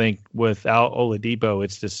just think without Oladipo,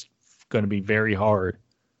 it's just going to be very hard.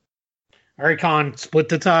 All right, Con, split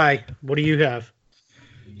the tie. What do you have?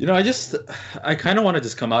 I kind of want to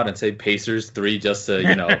just come out and say Pacers 3 just to,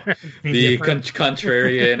 be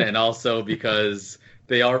contrarian, and also because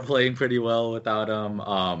they are playing pretty well without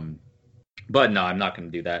him. But no, I'm not going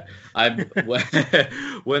to do that.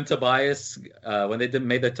 When they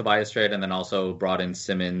made the Tobias trade and then also brought in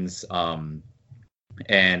Simmons,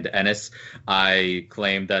 and Ennis, I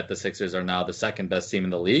claimed that the Sixers are now the second best team in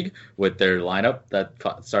the league with their lineup, that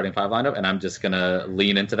starting 5 lineup, and I'm just going to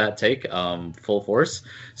lean into that take full force.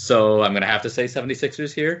 So I'm going to have to say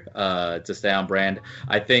 76ers here to stay on brand.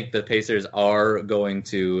 I think the Pacers are going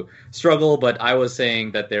to struggle, but I was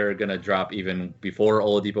saying that they're going to drop even before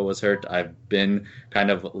Oladipo was hurt. I've been kind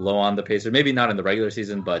of low on the Pacers, maybe not in the regular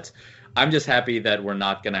season, but I'm just happy that we're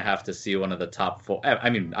not going to have to see one of the top 4. I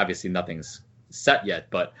mean, obviously nothing's set yet,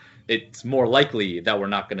 but it's more likely that we're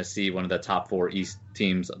not going to see one of the top 4 East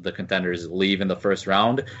teams, the contenders, leave in the first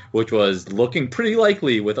round, which was looking pretty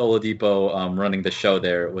likely with Oladipo running the show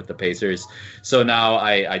there with the Pacers. So now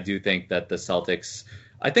I do think that the Celtics,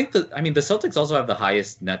 the Celtics also have the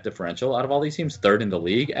highest net differential out of all these teams, 3rd in the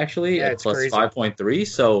league actually, at plus 5.3.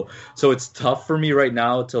 So it's tough for me right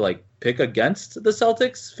now to pick against the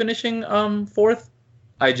Celtics finishing 4th.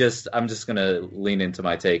 I'm just going to lean into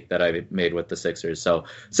my take that I made with the Sixers. So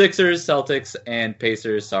Sixers, Celtics, and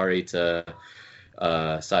Pacers. Sorry to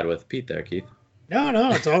side with Pete there, Keith.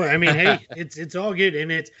 No, it's all. I mean, hey, it's all good,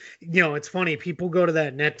 and it's funny. People go to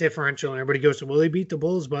that net differential, and everybody goes, "Well, they beat the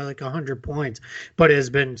Bulls by like 100 points," but it has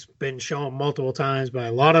been shown multiple times by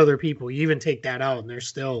a lot of other people. You even take that out, and they're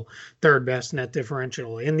still third best net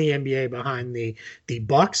differential in the NBA behind the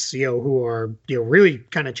Bucks, who are really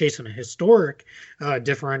kind of chasing a historic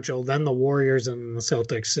differential. Then the Warriors and the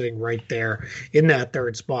Celtics sitting right there in that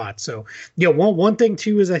third spot. So, one thing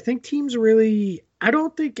too is I think teams really. I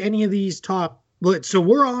don't think any of these top. So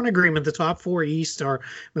we're all in agreement. The top four East are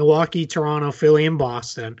Milwaukee, Toronto, Philly, and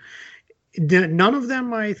Boston. None of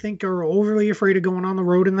them, I think, are overly afraid of going on the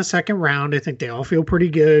road in the second round. I think they all feel pretty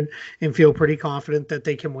good and feel pretty confident that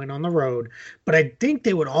they can win on the road. But I think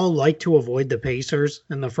they would all like to avoid the Pacers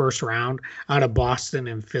in the first round out of Boston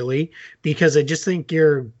and Philly, because I just think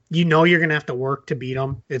you're going to have to work to beat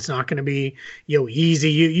them. It's not going to be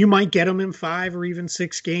easy. You might get them in 5 or even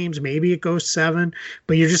 6 games. Maybe it goes 7,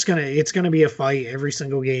 but it's going to be a fight every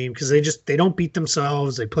single game, because they don't beat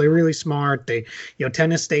themselves. They play really smart. They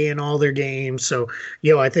tend to stay in all their games. So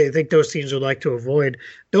I think those teams would like to avoid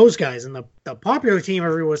those guys. And the popular team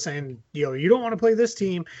everyone was saying you don't want to play this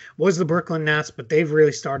team was the Brooklyn Nets, but they've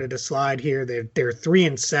really started to slide here. They're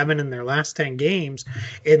 3-7 in their last 10 games,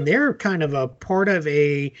 and they're kind of a part of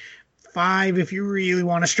a 5, if you really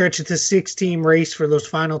want to stretch it to 6-team race for those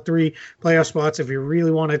final 3 playoff spots. If you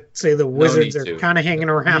really want to say the Wizards are kind of hanging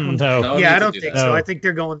around. No. Yeah, I don't think so. I think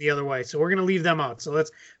they're going the other way. So we're going to leave them out. So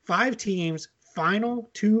that's 5 teams, final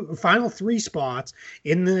 3 spots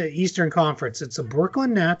in the Eastern Conference. It's the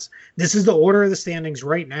Brooklyn Nets. This is the order of the standings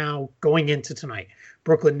right now going into tonight.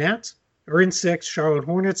 Brooklyn Nets are in 6th, Charlotte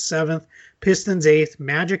Hornets 7th, Pistons 8th,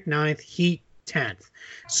 Magic 9th, Heat 10th.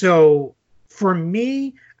 So for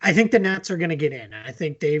me, I think the Nets are going to get in. I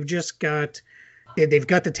think they've got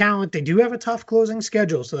the talent. They do have a tough closing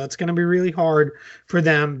schedule, so that's going to be really hard for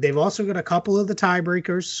them. They've also got a couple of the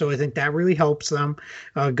tiebreakers, so I think that really helps them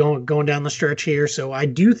going down the stretch here. So I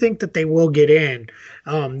do think that they will get in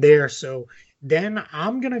there. So then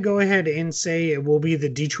I'm going to go ahead and say it will be the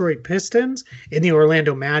Detroit Pistons and the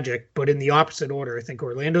Orlando Magic, but in the opposite order. I think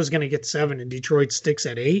Orlando's going to get 7 and Detroit sticks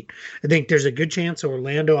at 8. I think there's a good chance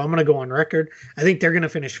Orlando, I'm going to go on record, I think they're going to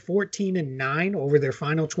finish 14-9 over their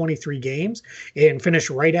final 23 games and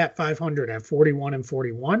finish right at 500 at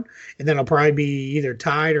 41-41. And then I'll probably be either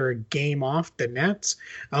tied or a game off the Nets,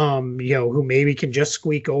 who maybe can just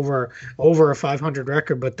squeak over a 500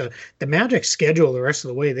 record. But the Magic schedule the rest of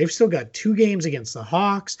the way, they've still got 2 games against the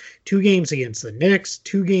Hawks, 2 games against the Knicks,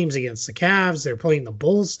 2 games against the Cavs. They're playing the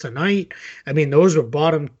Bulls tonight. I mean, those were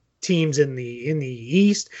bottom teams in the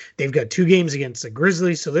East. They've got 2 games against the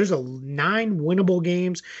Grizzlies. So there's 9 winnable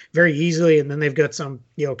games very easily. And then they've got some,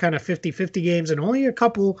 kind of 50-50 games and only a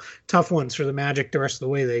couple tough ones for the Magic the rest of the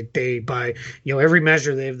way. They by, every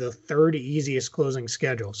measure, they have the 3rd easiest closing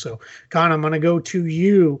schedule. So, Con, I'm going to go to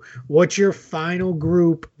you. What's your final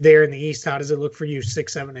group there in the East? How does it look for you,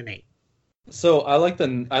 6, 7, and 8? So I like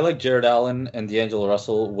Jared Allen and D'Angelo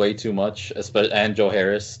Russell way too much, and Joe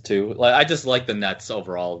Harris too. I just like the Nets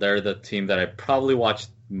overall. They're the team that I probably watched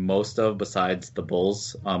most of besides the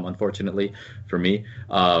Bulls, unfortunately for me.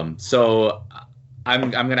 So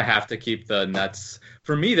I'm gonna have to keep the Nets.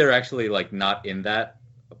 For me, they're actually not in that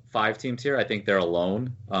 5 team tier. I think they're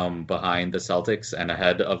alone behind the Celtics and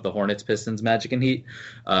ahead of the Hornets, Pistons, Magic, and Heat.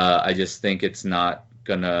 I just think it's not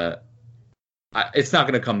gonna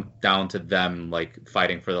come down to them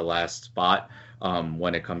fighting for the last spot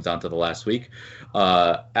when it comes down to the last week.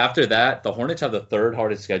 After that, the Hornets have the 3rd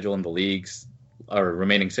hardest schedule in the leagues, or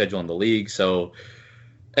remaining schedule in the league. So,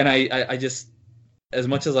 and I just, as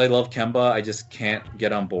much as I love Kemba, I just can't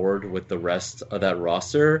get on board with the rest of that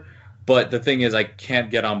roster. But the thing is, I can't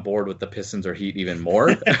get on board with the Pistons or Heat even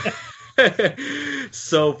more.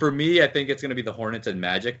 So for me, I think it's going to be the Hornets and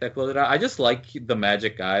Magic that close it out. I just like the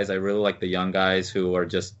Magic guys. I really like the young guys who are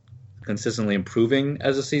just consistently improving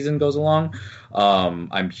as the season goes along.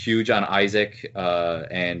 I'm huge on Isaac,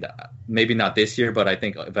 and maybe not this year, but I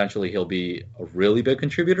think eventually he'll be a really big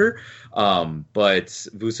contributor. But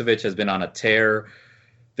Vucevic has been on a tear.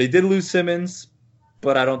 They did lose Simmons,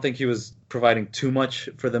 but I don't think he was providing too much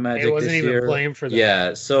for the Magic this year. He wasn't even playing for them.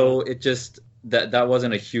 Yeah, so it just that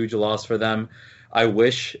wasn't a huge loss for them. I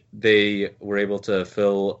wish they were able to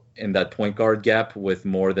fill in that point guard gap with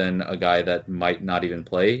more than a guy that might not even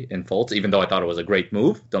play in Fultz, even though I thought it was a great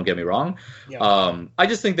move. Don't get me wrong. Yeah. I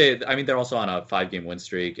just think they're also on a 5-game win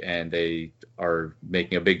streak, and they are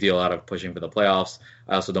making a big deal out of pushing for the playoffs.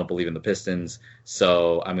 I also don't believe in the Pistons,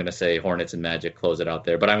 so I'm going to say Hornets and Magic close it out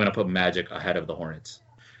there, but I'm going to put Magic ahead of the Hornets.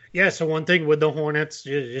 Yeah, so one thing with the Hornets,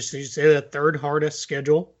 just you say the 3rd hardest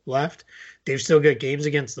schedule left. they've still got games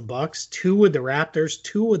against the Bucks, 2 with the Raptors,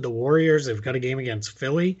 2 with the Warriors. They've got a game against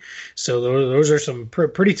Philly. So those are some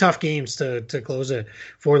pretty tough games to close it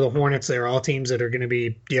for the Hornets. They're all teams that are going to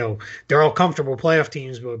be, they're all comfortable playoff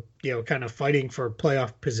teams, but kind of fighting for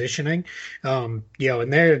playoff positioning. And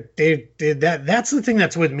that's the thing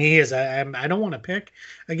that's with me is I don't want to pick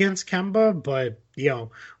against Kemba, but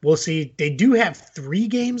we'll see. They do have 3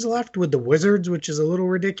 games left with the Wizards, which is a little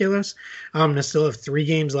ridiculous. They still have 3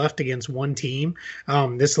 games left against one team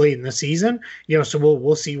this late in the season. So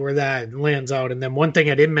we'll see where that lands out. And then one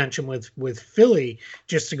thing I didn't mention with Philly,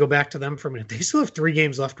 just to go back to them for a minute, they still have 3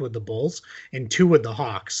 games left with the Bulls and 2 with the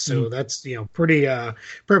Hawks. So that's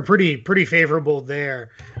pretty favorable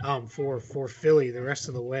there for Philly the rest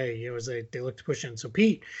of the way. As they look to push in. So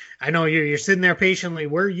Pete, I know you're sitting there patiently.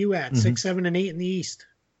 Where are you at? 6, 7, and 8 in the East.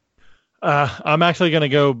 I'm actually going to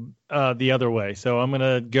go the other way. So I'm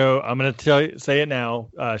going to say it now.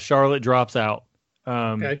 Charlotte drops out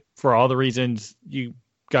for all the reasons you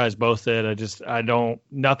guys both said.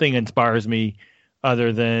 Nothing inspires me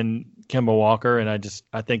other than Kemba Walker. And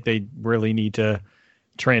I think they really need to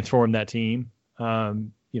transform that team,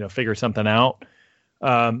 figure something out.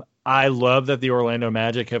 I love that the Orlando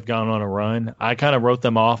Magic have gone on a run. I kind of wrote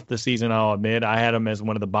them off this season, I'll admit. I had them as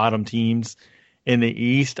one of the bottom teams in the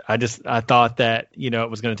East. I thought that, it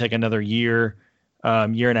was going to take another year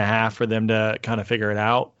and a half for them to kind of figure it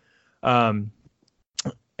out. And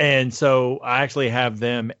so I actually have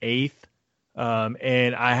them 8th.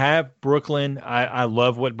 And I have Brooklyn. I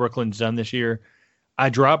love what Brooklyn's done this year. I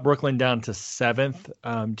dropped Brooklyn down to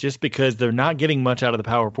 7th just because they're not getting much out of the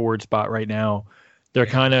power forward spot right now. They're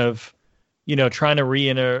kind of, trying to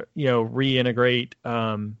reintegrate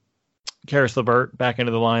Karis LeVert back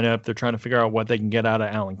into the lineup. They're trying to figure out what they can get out of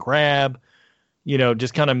Alan Crabb,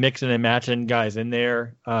 just kind of mixing and matching guys in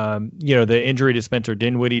there. The injury to Spencer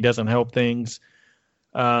Dinwiddie doesn't help things.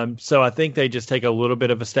 So I think they just take a little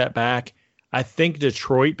bit of a step back. I think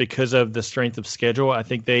Detroit, because of the strength of schedule, I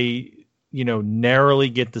think they, narrowly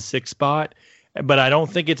get the 6th spot. But I don't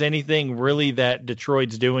think it's anything really that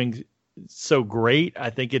Detroit's doing so great. I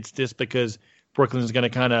think it's just because Brooklyn's going to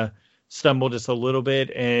kind of stumble just a little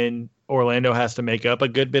bit, and Orlando has to make up a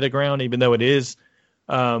good bit of ground, even though it is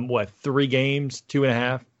 3 games,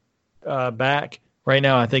 2.5 back right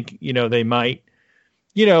now. I think they might,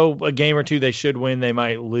 a game or two they should win, they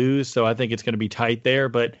might lose. So I think it's going to be tight there.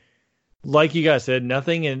 But like you guys said,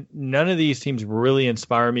 none of these teams really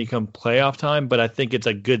inspire me come playoff time. But I think it's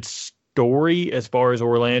a good story as far as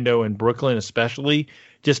Orlando and Brooklyn, especially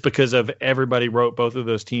just because of everybody wrote both of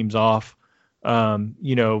those teams off.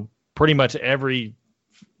 Pretty much every,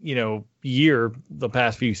 year the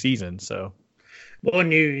past few seasons. So, well,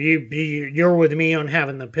 and you're with me on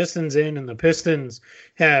having the Pistons in, and the Pistons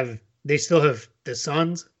they still have the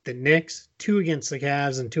Suns, the Knicks, 2 against the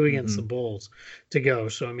Cavs and 2 against the Bulls to go.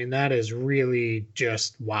 So, I mean, that is really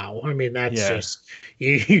just wow. I mean, that's just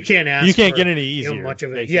you can't ask. You can't get any easier. Much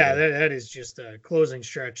of it. Basically. Yeah, that is just a closing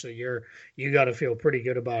stretch that you got to feel pretty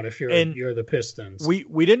good about if you're the Pistons.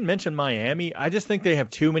 We didn't mention Miami. I just think they have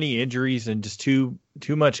too many injuries and just too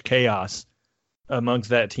much chaos amongst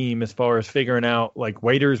that team as far as figuring out, like,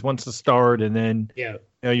 Waiters wants to start, and then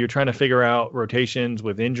you're trying to figure out rotations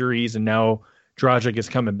with injuries, and now Dragic is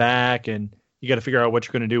coming back, and you got to figure out what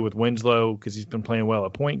you're going to do with Winslow because he's been playing well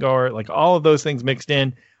at point guard. Like, all of those things mixed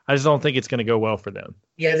in, I just don't think it's going to go well for them.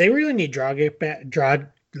 Yeah, they really need Dragic back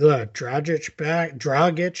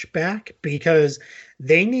because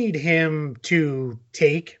they need him to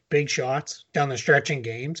take big shots down the stretch in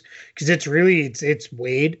games, because it's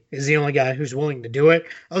Wade is the only guy who's willing to do it.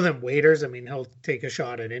 Other than Waiters, I mean, he'll take a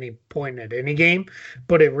shot at any point at any game,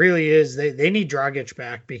 but it really is they need Dragic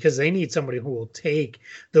back because they need somebody who will take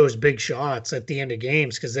those big shots at the end of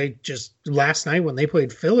games, because they just last night when they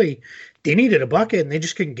played Philly, they needed a bucket and they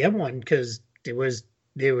just couldn't get one because it was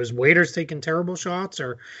Waiters taking terrible shots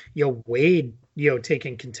or Wade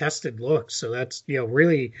taking contested looks. So that's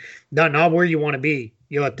really not where you want to be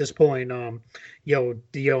at this point. In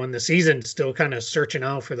the season, still kind of searching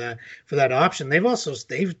out for that option.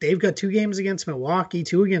 They've got 2 games against Milwaukee,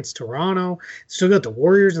 2 against Toronto. Still got the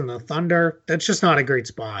Warriors and the Thunder. That's just not a great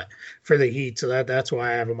spot for the Heat. So that's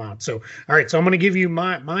why I have them out. So all right, so I'm going to give you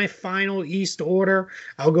my final East order.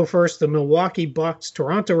 I'll go first: the Milwaukee Bucks,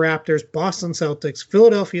 Toronto Raptors, Boston Celtics,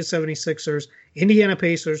 Philadelphia 76ers, Indiana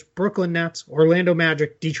Pacers, Brooklyn Nets, Orlando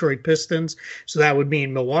Magic, Detroit Pistons. So that would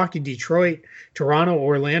mean Milwaukee, Detroit, Toronto,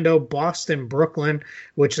 Orlando, Boston, Brooklyn,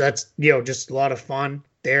 which that's, just a lot of fun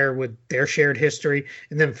there with their shared history.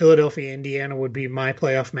 And then Philadelphia, Indiana would be my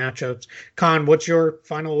playoff matchups. Con, what's your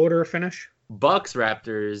final order of finish? Bucks,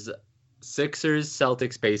 Raptors, Sixers,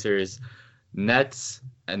 Celtics, Pacers, Nets,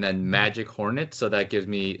 and then Magic Hornets. So that gives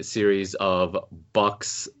me a series of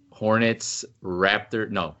Bucks, Hornets,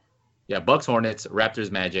 Bucks, Hornets,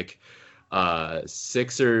 Raptors, Magic,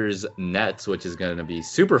 Sixers, Nets, which is going to be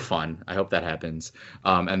super fun. I hope that happens.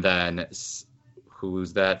 And then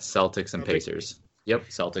who's that? Celtics and Pacers. Yep,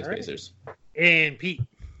 Celtics, right. Pacers. And Pete.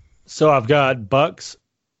 So I've got Bucks,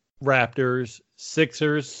 Raptors,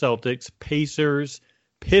 Sixers, Celtics, Pacers,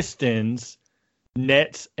 Pistons,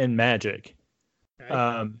 Nets, and Magic.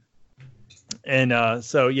 Okay.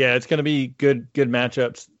 So it's going to be good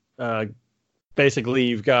matchups. Basically,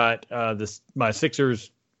 you've got my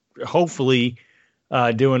Sixers hopefully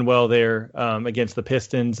doing well there against the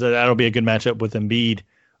Pistons. That'll be a good matchup with Embiid.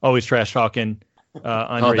 Always trash talking.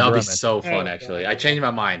 That'll be so fun. Actually, I changed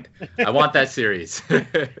my mind. I want that series.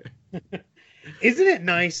 Isn't it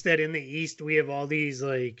nice that in the East we have all these,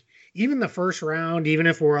 like, even the first round, even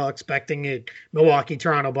if we're all expecting it, Milwaukee,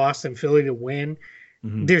 Toronto, Boston, Philly to win,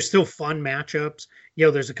 there's still fun matchups.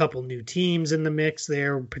 There's a couple new teams in the mix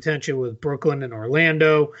there, potentially with Brooklyn and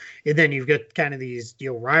Orlando. And then you've got kind of these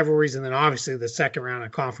rivalries. And then obviously the second round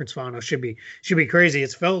of conference finals should be crazy.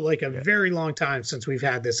 It's felt like a very long time since we've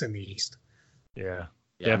had this in the East. Yeah.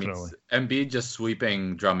 Definitely. Embiid just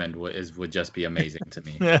sweeping Drummond would just be amazing to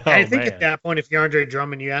me. I think at that point, if you're Andre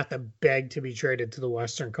Drummond, you have to beg to be traded to the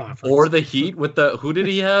Western Conference. Or the Heat with who did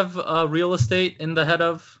he have real estate in the head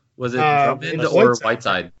of? Was it Drummond or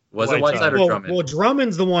Whiteside? Was it Whiteside or Drummond? Well,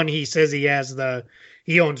 Drummond's the one he says he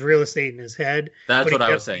owns real estate in his head. That's what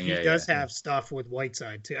I was saying. He does have stuff with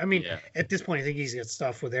Whiteside too. I mean, at this point, I think he's got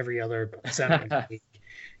stuff with every other center in the league.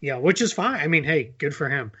 Yeah, which is fine. I mean, hey, good for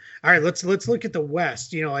him. All right, let's look at the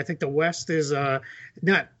West. I think the West is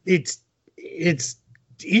it's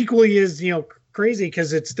equally as crazy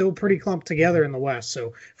because it's still pretty clumped together in the West.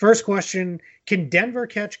 So first question, can Denver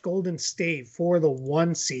catch Golden State for the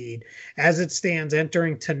 1 seed as it stands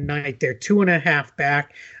entering tonight? They're 2.5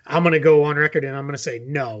 back. I'm going to go on record and I'm going to say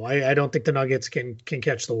no. I don't think the Nuggets can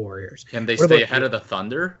catch the Warriors. Can they stay ahead of the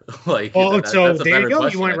Thunder? There you go.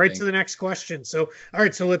 You went right to the next question. So all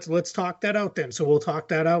right, so let's talk that out then. So we'll talk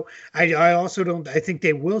that out. I also don't. I think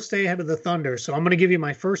they will stay ahead of the Thunder. So I'm going to give you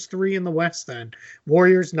my first 3 in the West then: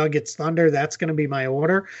 Warriors, Nuggets, Thunder. That's going to be my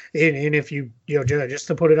order. And if just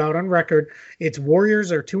to put it out on record, it's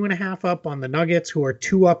Warriors are 2.5 up on the Nuggets, who are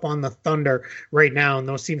 2 up on the Thunder right now, and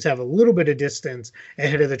those teams have a little bit of distance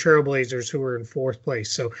ahead of the Trailblazers, who are in 4th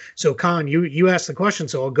place. So Con, you asked the question,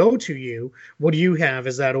 so I'll go to you. What do you have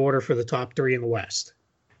as that order for the top 3 in the West?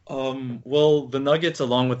 Well, the Nuggets,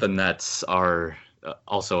 along with the Nets, are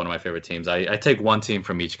also one of my favorite teams. I take one team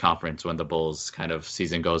from each conference when the Bulls kind of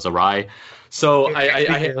season goes awry. So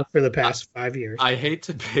I for the past 5 years, I hate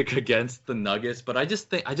to pick against the Nuggets, but I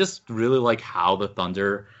just really like how the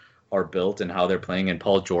Thunder are built and how they're playing. And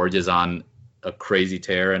Paul George is on a crazy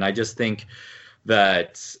tear, and I just think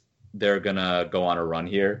that they're gonna go on a run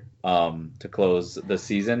here to close the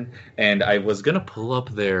season. And I was gonna pull up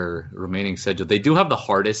their remaining schedule. They do have the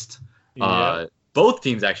hardest. Both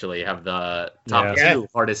teams actually have the top 2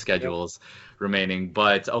 hardest schedules remaining,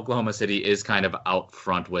 but Oklahoma City is kind of out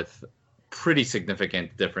front with pretty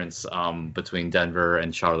significant difference between Denver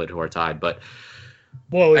and Charlotte, who are tied. But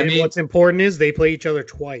what's important is they play each other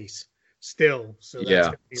twice still. So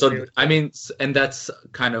and that's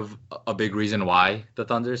kind of a big reason why the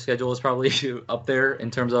Thunder schedule is probably up there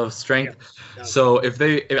in terms of strength. Yeah. So if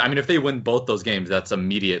they win both those games, that's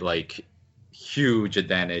immediate huge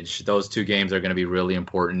advantage. Those 2 games are going to be really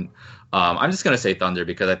important. I'm just going to say Thunder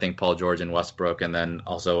because I think Paul George and Westbrook, and then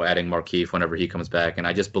also adding Markieff whenever he comes back. And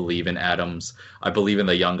I just believe in Adams. I believe in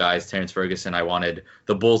the young guys. Terrence Ferguson, I wanted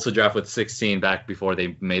the Bulls to draft with 16 back before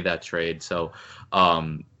they made that trade. So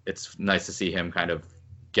it's nice to see him kind of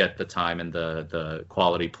get the time and the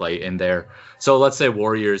quality play in there. So let's say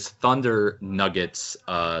Warriors, Thunder, Nuggets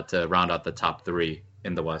to round out the top 3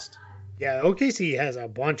 in the West. Yeah, OKC has a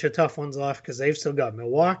bunch of tough ones left because they've still got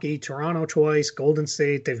Milwaukee, Toronto twice, Golden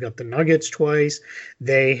State. They've got the Nuggets twice.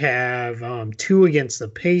 They have 2 against the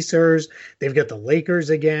Pacers. They've got the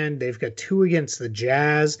Lakers again. They've got 2 against the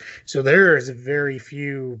Jazz. So there's very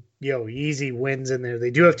few, easy wins in there.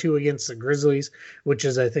 They do have 2 against the Grizzlies, which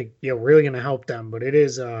is, I think, really going to help them. But it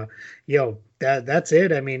is, that's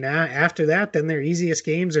it. I mean, after that, then their easiest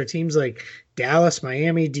games are teams like Dallas,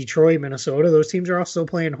 Miami, Detroit, Minnesota. Those teams are all still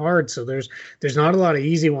playing hard, so there's not a lot of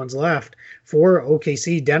easy ones left for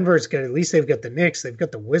OKC. Denver's got, at least they've got the Knicks, they've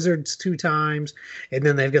got the Wizards 2 times, and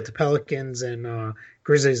then they've got the Pelicans and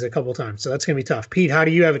Grizzlies a couple times. So that's gonna be tough. Pete, how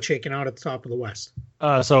do you have it shaken out at the top of the West?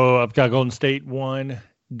 So I've got Golden State 1,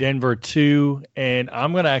 Denver 2, and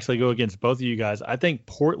I'm going to actually go against both of you guys. I think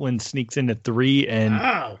Portland sneaks into 3, and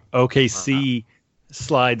OKC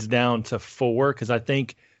slides down to 4, because I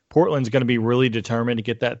think Portland's going to be really determined to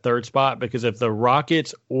get that third spot, because if the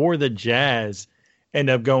Rockets or the Jazz end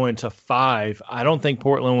up going to 5, I don't think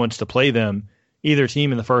Portland wants to play them, either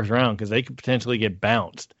team, in the first round, because they could potentially get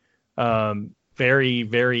bounced very,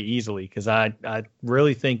 very easily, because I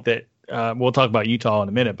really think that we'll talk about Utah in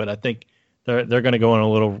a minute, but I think they're going to go on a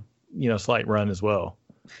little, slight run as well.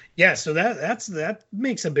 Yeah, so that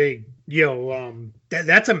makes a big,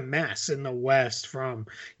 that's a mess in the West from,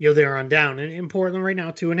 there on down. And in Portland right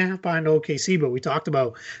now, 2.5 behind OKC, but we talked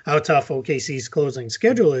about how tough OKC's closing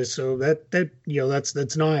schedule is. So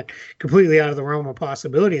that's not completely out of the realm of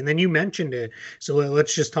possibility. And then you mentioned it. So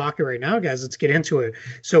let's just talk it right now, guys. Let's get into it.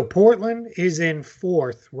 So Portland is in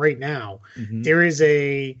 4th right now. Mm-hmm. There is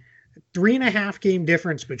a 3.5 game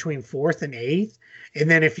difference between 4th and 8th. And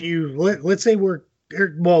then if let's say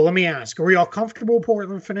let me ask, are we all comfortable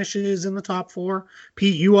Portland finishes in the top 4?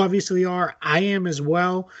 Pete, you obviously are. I am as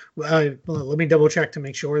well. Let me double check to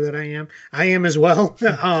make sure that I am. I am as well.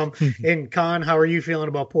 And Con, how are you feeling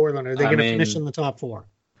about Portland? Are they going to finish in the top 4?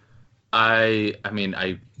 I'm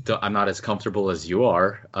not as comfortable as you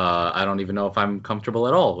are. I don't even know if I'm comfortable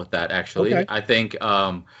at all with that, actually. Okay. I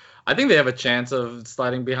think they have a chance of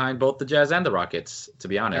sliding behind both the Jazz and the Rockets, to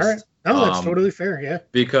be honest. All right. Oh, that's totally fair, yeah.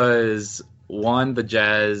 Because one, the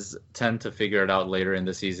Jazz tend to figure it out later in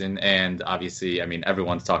the season, and obviously,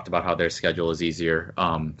 everyone's talked about how their schedule is easier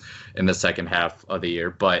in the second half of the year.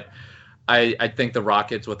 But I think the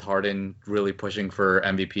Rockets, with Harden really pushing for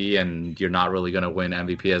MVP, and you're not really going to win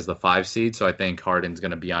MVP as the 5 seed, so I think Harden's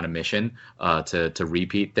going to be on a mission to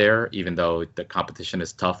repeat there, even though the competition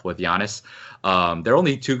is tough with Giannis. They're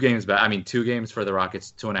only 2 games back. 2 games for the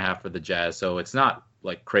Rockets, 2.5 for the Jazz, so it's not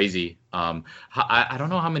like crazy. I don't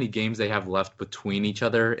know how many games they have left between each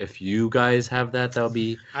other. If you guys have that would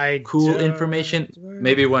be cool information.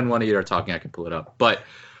 Maybe when one of you are talking, I can pull it up. But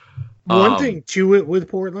one thing to it with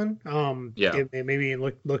Portland, maybe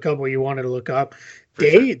look up what you wanted to look up.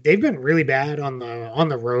 They've been really bad on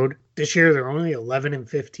the road this year. They're only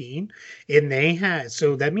 11-15, and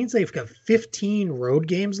so that means they've got 15 road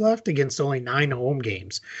games left against only 9 home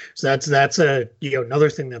games. So that's a another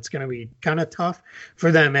thing that's going to be kind of tough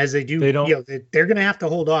for them, as they do. They're going to have to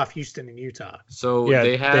hold off Houston and Utah. So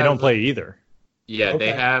they don't play either. Yeah,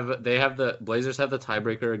 okay. They have the Blazers have the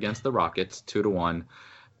tiebreaker against the Rockets 2-1,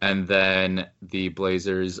 and then the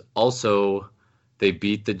Blazers also. They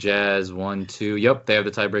beat the Jazz 1-2. Yep, they have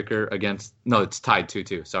the tiebreaker against. No, it's tied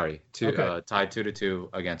 2-2. Sorry, tied 2-2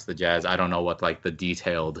 against the Jazz. I don't know what the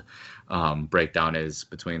detailed breakdown is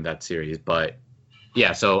between that series, but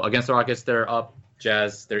yeah. So against the Rockets, they're up.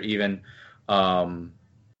 Jazz, they're even. I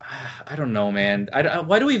don't know, man.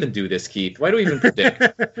 Why do we even do this, Keith? Why do we even predict?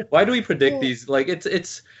 Why do we predict these?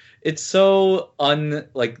 It's so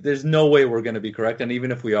there's no way we're gonna be correct, and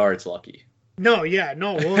even if we are, it's lucky. No, yeah,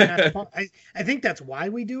 no. Well, I think that's why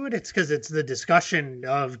we do it. It's because it's the discussion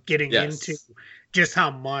of getting into just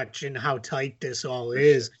how much and how tight this all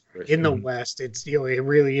is in the West. It's it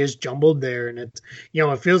really is jumbled there, and it's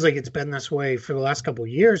it feels like it's been this way for the last couple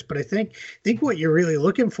of years. But I think what you're really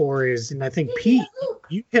looking for is, and I think Pete,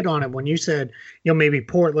 you hit on it when you said maybe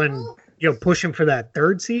Portland pushing for that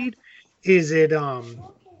 3rd seed. Is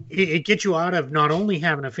it gets you out of not only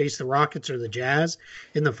having to face the Rockets or the Jazz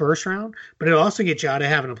in the first round, but it also gets you out of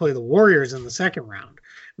having to play the Warriors in the second round,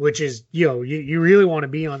 which is, you really want to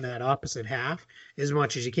be on that opposite half as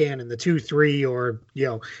much as you can in the 2-3, or,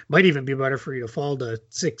 might even be better for you to fall to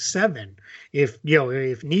 6-7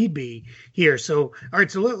 if need be here. So, all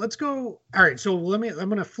right, so let's go. All right. So I'm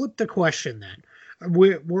going to flip the question then.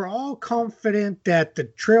 We're all confident that the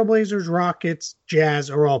Trailblazers, Rockets, Jazz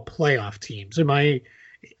are all playoff teams. Am I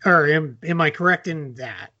correct in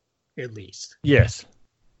that, at least? Yes.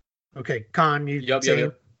 Okay, Con, you Yep.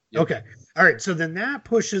 Okay. All right, so then that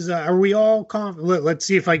pushes are we all confident? Let's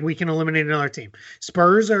see if we can eliminate another team.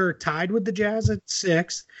 Spurs are tied with the Jazz at 6th.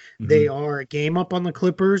 Mm-hmm. They are a game up on the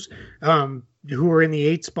Clippers, who are in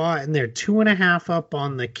the 8th spot, and they're 2.5 up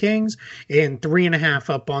on the Kings and 3.5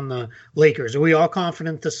 up on the Lakers. Are we all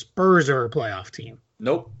confident the Spurs are a playoff team?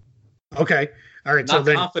 Nope. Okay. All right. Not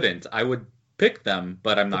confident. I would pick them,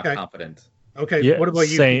 but I'm not confident. Okay. Yeah, what about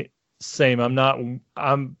you? Same. I'm not.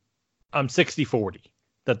 I'm 60-40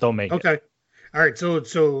 that they'll make it. Okay. All right. So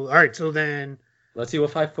then let's see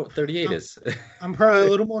what 538 is. I'm probably a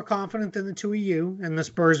little more confident than the two of you and the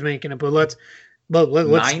Spurs making it, but But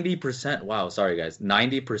let's 90%. Wow, sorry guys,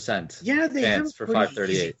 90%. Yeah, they have chance a for pretty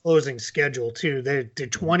 538. easy closing schedule too. They're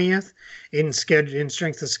 20th in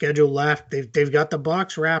strength of schedule left. They've got the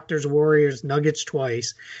Bucks, Raptors, Warriors, Nuggets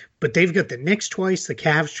twice, but they've got the Knicks twice, the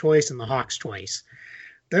Cavs twice, and the Hawks twice.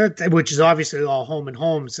 Which is obviously all home and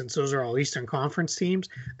home since those are all Eastern Conference teams.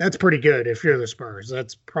 That's pretty good if you're the Spurs.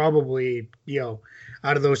 That's probably,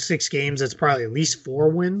 out of those 6 games, that's probably at least 4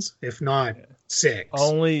 wins, if not 6.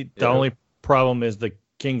 The only problem is the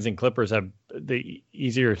Kings and Clippers have the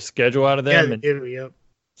easier schedule out of them. Yeah, they do, yep.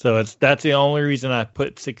 So that's the only reason I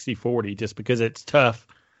put 60-40, just because it's tough,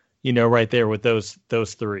 right there with those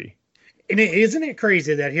 3. And isn't it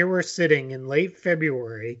crazy that here we're sitting in late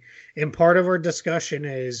February, and part of our discussion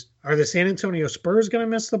is, are the San Antonio Spurs going to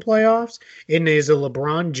miss the playoffs? And is a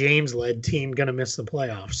LeBron James-led team going to miss the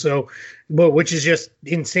playoffs? So, which is just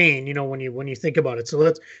insane, when you think about it. So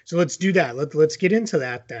let's do that. Let's get into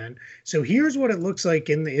that then. So here's what it looks like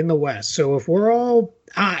in the West. So if we're all,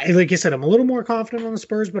 like I said, I'm a little more confident on the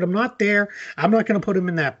Spurs, but I'm not there. I'm not going to put them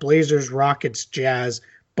in that Blazers, Rockets, Jazz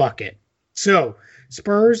bucket. So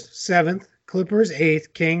Spurs 7th, Clippers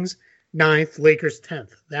 8th, Kings 9th, Lakers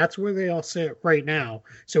 10th. That's where they all sit right now.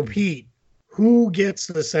 So Pete, who gets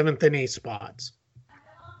the 7th and 8th spots?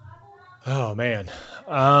 Oh man.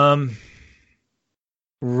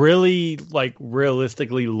 Really,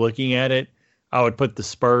 realistically looking at it, I would put the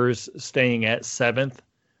Spurs staying at 7th.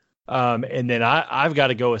 And then I've got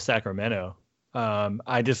to go with Sacramento.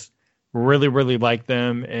 I just really, really like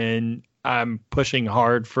them, and I'm pushing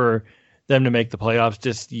hard for them to make the playoffs.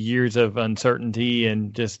 Just years of uncertainty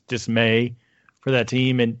and just dismay for that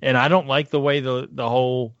team. And I don't like the way the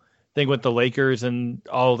whole thing with the Lakers and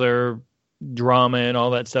all their drama and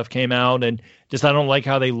all that stuff came out. And just, I don't like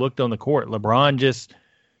how they looked on the court. LeBron just,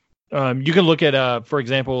 you can look at, for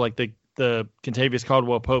example, like the Kentavious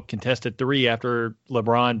Caldwell-Pope contested 3 after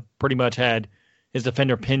LeBron pretty much had his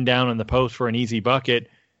defender pinned down in the post for an easy bucket.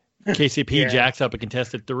 KCP jacks up a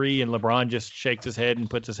contested 3, and LeBron just shakes his head and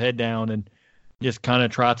puts his head down and just kind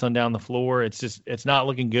of trots on down the floor. It's not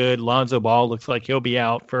looking good. Lonzo Ball looks like he'll be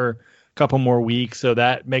out for a couple more weeks, so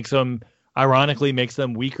that ironically makes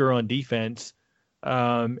them weaker on defense.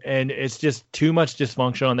 And it's just too much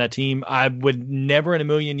dysfunction on that team. I would never in a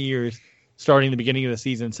million years, starting the beginning of the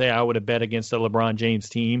season, say I would have bet against a LeBron James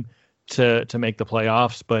team to make the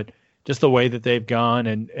playoffs, but just the way that they've gone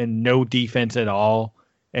and no defense at all.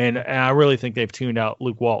 And I really think they've tuned out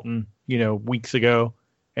Luke Walton, weeks ago.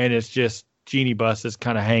 And it's just Genie Bus is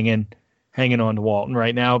kind of hanging on to Walton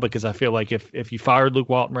right now, because I feel like if you fired Luke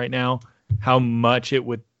Walton right now, how much it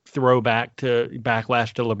would throw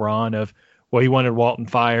backlash to LeBron of, well, he wanted Walton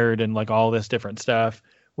fired, and like all this different stuff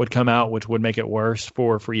would come out, which would make it worse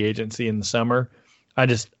for free agency in the summer. I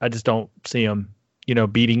just don't see him,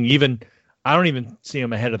 beating I don't even see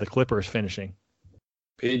him ahead of the Clippers finishing.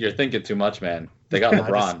 Pete, you're thinking too much, man. They got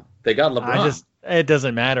LeBron. It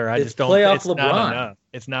doesn't matter. It's playoff it's LeBron. Not enough.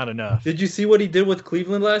 It's not enough. Did you see what he did with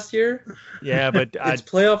Cleveland last year? Yeah, but it's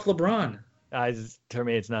playoff LeBron. To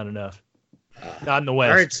me, it's not enough. Not in the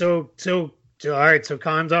West. All right, so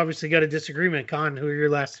Khan's obviously got a disagreement. Khan, who are your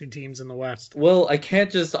last 2 teams in the West? Well, I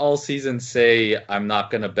can't just all season say I'm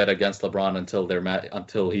not going to bet against LeBron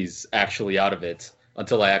until he's actually out of it,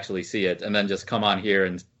 until I actually see it, and then just come on here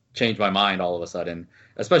and change my mind all of a sudden,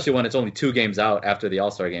 especially when it's only 2 games out after the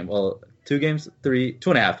All-Star game. Well, 2 games, 3,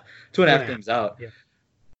 2.5 games out. Yeah.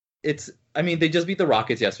 They just beat the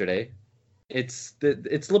Rockets yesterday. It's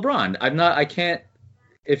LeBron. I can't,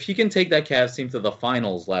 if he can take that Cavs team to the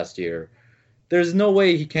finals last year, there's no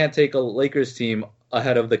way he can't take a Lakers team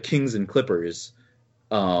ahead of the Kings and Clippers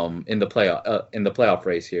in the playoff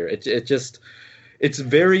race here.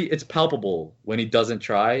 It's palpable when he doesn't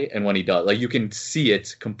try and when he does. Like, you can see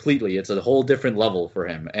it completely. It's a whole different level for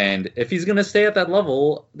him. And if he's going to stay at that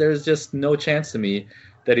level, there's just no chance to me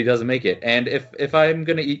that he doesn't make it. And if I'm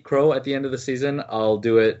going to eat crow at the end of the season, I'll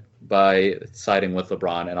do it by siding with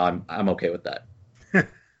LeBron, and I'm okay with that.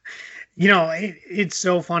 It's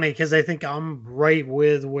so funny because I think I'm right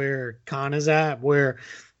with where Khan is at.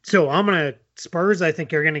 Spurs, I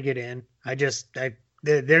think, are going to get in.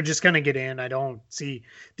 They're just going to get in. I don't see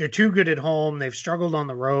 – they're too good at home. They've struggled on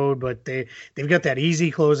the road, but they've got that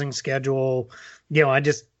easy closing schedule.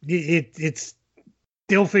 It's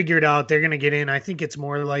they'll figure it out. They're going to get in. I think it's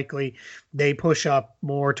more likely they push up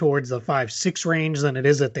more towards the 5-6 range than it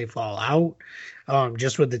is that they fall out.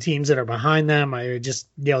 Just with the teams that are behind them, they're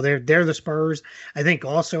the Spurs. I think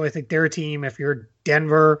they're a team. If you're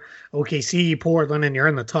Denver, OKC, Portland, and you're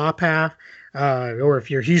in the top half, or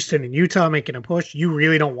if you're Houston and Utah making a push, you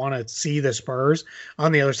really don't want to see the Spurs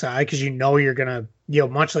on the other side because you're going to,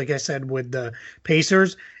 much like I said with the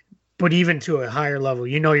Pacers, but even to a higher level,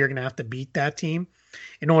 you're going to have to beat that team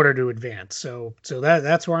in order to advance. So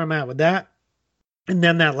that's where I'm at with that. And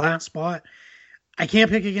then that last spot, I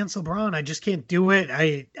can't pick against LeBron. I just can't do it.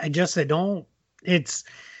 I don't. It's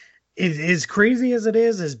as crazy as it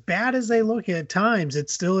is, as bad as they look at times,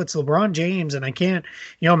 it's LeBron James, and I can't,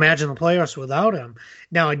 imagine the playoffs without him.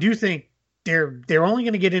 Now, I do think they're only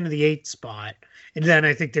going to get into the 8th spot, and then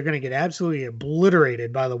I think they're going to get absolutely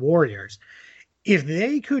obliterated by the Warriors. If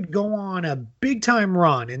they could go on a big time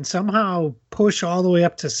run and somehow push all the way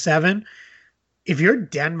up to 7, if you're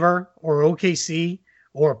Denver or OKC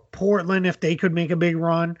or Portland, if they could make a big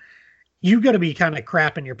run, you got to be kind of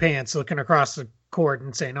crapping your pants looking across the court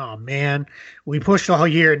and saying, oh man, we pushed all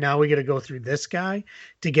year. Now we got to go through this guy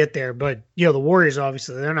to get there. But, the Warriors,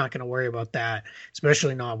 obviously, they're not going to worry about that,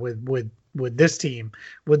 especially not with this team,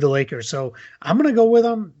 with the Lakers. So I'm going to go with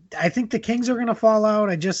them. I think the Kings are going to fall out.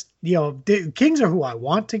 I just, the Kings are who I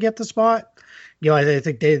want to get the spot. I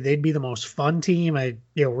think they'd be the most fun team.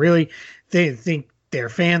 Really, they think their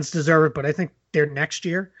fans deserve it, but I think their next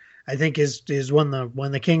year, I think is when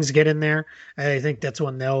the Kings get in there. I think that's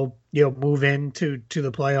when they'll move into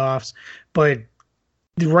the playoffs. But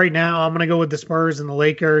right now, I'm going to go with the Spurs and the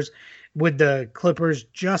Lakers, with the Clippers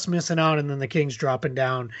just missing out, and then the Kings dropping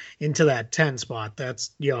down into that 10 spot.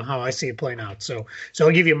 That's how I see it playing out. So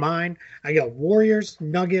I'll give you mine. I got Warriors,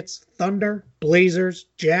 Nuggets, Thunder, Blazers,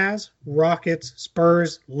 Jazz, Rockets,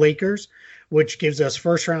 Spurs, Lakers, which gives us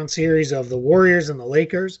first round series of the Warriors and the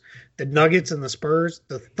Lakers, the Nuggets and the Spurs,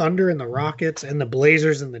 the Thunder and the Rockets, and the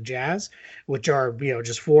Blazers and the Jazz, which are,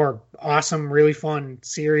 just 4 awesome, really fun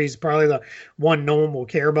series. Probably the one no one will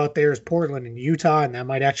care about there is Portland and Utah, and that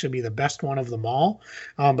might actually be the best one of them all.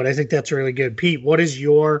 But I think that's really good. Pete, what is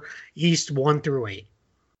your East 1 through 8?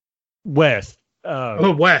 West.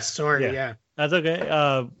 West. Sorry. Yeah. That's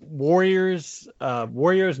okay. Warriors,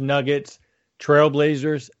 Nuggets,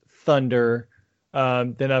 Trailblazers, Thunder.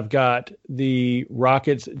 Then I've got the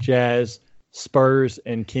Rockets, Jazz, Spurs,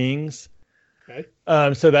 and Kings.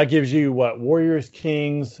 Okay. So that gives you what? Warriors,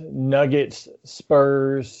 Kings, Nuggets,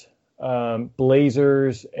 Spurs,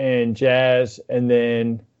 Blazers, and Jazz, and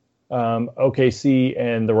then OKC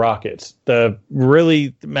and the Rockets. The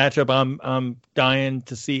matchup I'm dying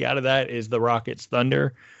to see out of that is the Rockets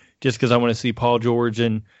Thunder, just because I want to see Paul George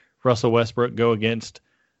and Russell Westbrook go against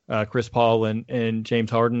Chris Paul and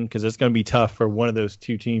James Harden, because it's going to be tough for one of those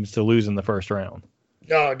two teams to lose in the first round.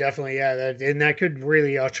 Oh, definitely, yeah. That could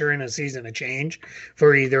really usher in a season of change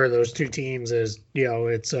for either of those two teams. It's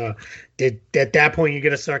at that point you got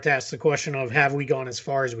to start to ask the question of, have we gone as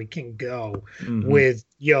far as we can go with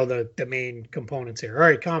the main components here. All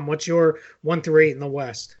right, Com, what's your 1 through 8 in the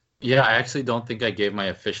West? Yeah, I actually don't think I gave my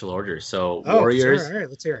official order. So Warriors. All right,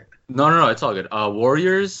 let's hear it. No, it's all good.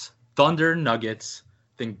 Warriors, Thunder, Nuggets.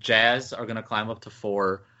 I think Jazz are going to climb up to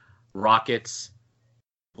 4. Rockets,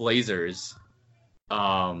 Blazers.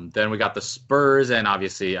 Then we got the Spurs, and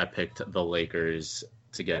obviously I picked the Lakers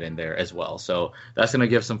to get in there as well. So that's going to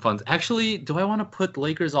give some fun. Actually, do I want to put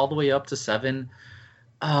Lakers all the way up to 7?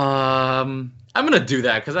 I'm going to do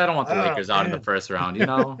that because I don't want the Lakers out in the first round,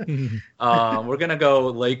 We're going to go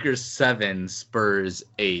Lakers 7, Spurs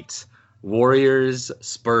 8. Warriors,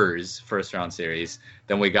 Spurs, first round series.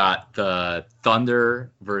 Then we got the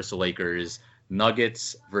Thunder versus Lakers,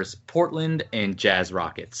 Nuggets versus Portland, and Jazz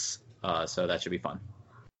Rockets. So that should be fun.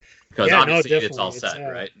 Because obviously it's all set,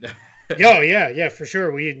 right? Yeah, for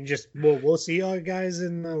sure. We'll see you guys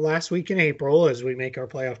in the last week in April as we make our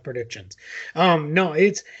playoff predictions.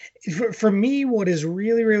 It's for me, what is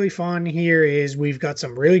really, really fun here is we've got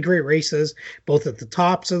some really great races, both at the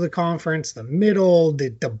tops of the conference, the middle,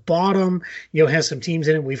 the bottom, has some teams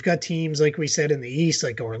in it. We've got teams, like we said, in the East,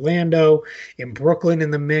 like Orlando and Brooklyn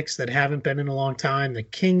in the mix that haven't been in a long time. The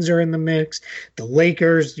Kings are in the mix. The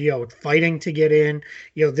Lakers, fighting to get in.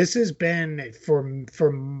 This has been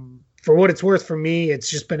for what it's worth, for me, it's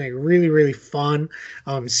just been a really, really fun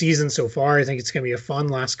season so far. I think it's going to be a fun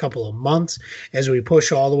last couple of months as we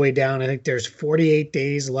push all the way down. I think there's 48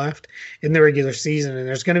 days left in the regular season, and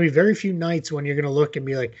there's going to be very few nights when you're going to look and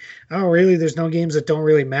be like, oh, really? There's no games that don't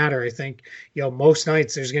really matter. I think, most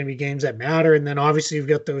nights there's going to be games that matter. And then obviously you've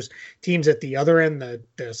got those teams at the other end,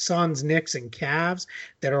 the Suns, Knicks, and Cavs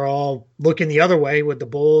that are all looking the other way, with the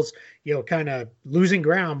Bulls, kind of losing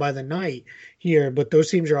ground by the night here. But those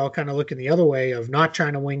teams are all kind of looking the other way of not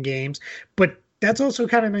trying to win games. But that's also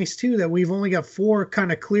kind of nice too, that we've only got 4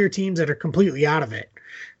 kind of clear teams that are completely out of it.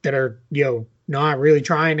 that are, not really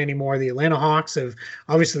trying anymore. The Atlanta Hawks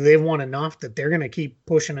they've won enough that they're going to keep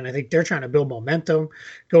pushing, and I think they're trying to build momentum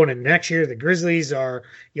going into next year. The Grizzlies are,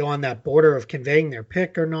 on that border of conveying their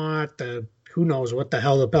pick or not. Who knows what the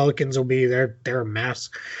hell the Pelicans will be. They're a mess.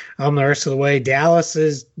 The rest of the way, Dallas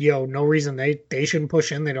is, no reason they shouldn't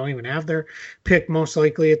push in. They don't even have their pick most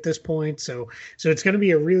likely at this point. So it's going to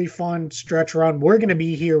be a really fun stretch run. We're going to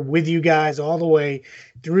be here with you guys all the way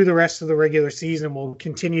through the rest of the regular season. We'll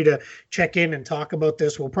continue to check in and talk about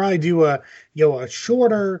this. We'll probably do a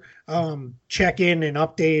shorter check-in and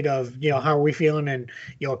update of, how are we feeling in,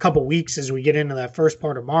 a couple weeks as we get into that first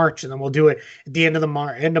part of March, and then we'll do it at the end of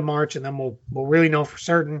March, and then we'll really know for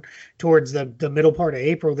certain towards the middle part of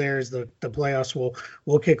April. There's the playoffs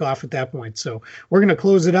will kick off at that point. So we're going to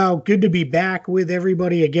close it out. Good to be back with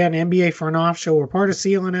everybody again. NBA Front Off Show. We're part of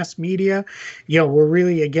CLNS Media. We're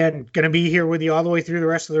really, again, going to be here with you all the way through the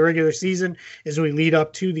rest of the regular season as we lead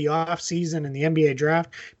up to the off season and the NBA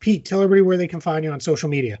draft. Pete, tell everybody where they can find you on social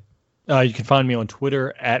media. You can find me on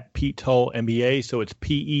Twitter at PeteToll NBA. So it's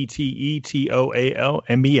PETETOAL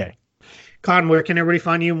NBA. Con, where can everybody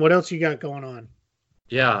find you, and what else you got going on?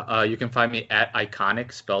 Yeah, you can find me at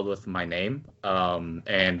Iconic, spelled with my name.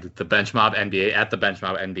 And the Bench Mob NBA, at the Bench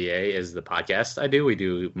Mob NBA is the podcast I do. We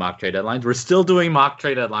do mock trade deadlines. We're still doing mock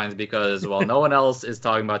trade deadlines because while no one else is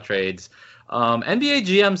talking about trades, NBA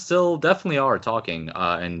GMs still definitely are talking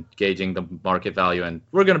and gauging the market value. And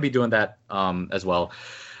we're going to be doing that as well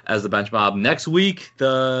as the Bench Mob. Next week,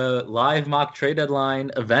 the live mock trade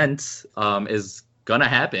deadline event is going to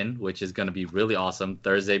happen, which is going to be really awesome.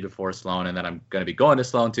 Thursday before Sloan, and then I'm going to be going to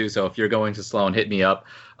Sloan too. So if you're going to Sloan, hit me up.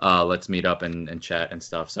 Let's meet up and chat and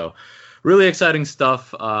stuff. So really exciting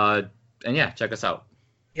stuff. And yeah, check us out.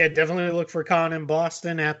 Yeah, definitely look for Con in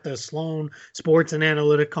Boston at the Sloan Sports and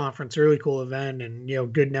Analytic Conference. Really cool event, and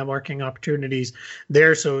good networking opportunities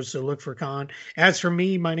there. So look for Con. As for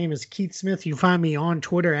me, my name is Keith Smith. You can find me on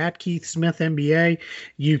Twitter at Keith Smith NBA.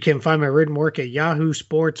 You can find my written work at Yahoo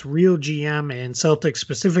Sports, Real GM, and Celtics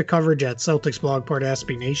specific coverage at Celtics blog, part of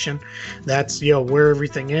SB Nation. That's where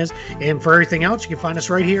everything is. And for everything else, you can find us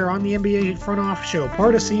right here on the NBA Front Office Show,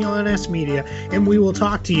 part of CLNS Media. And we will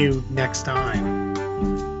talk to you next time.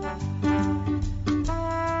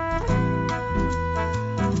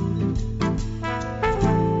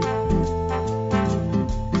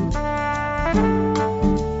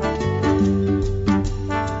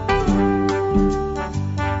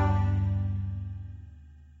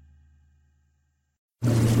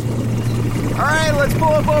 Let's pull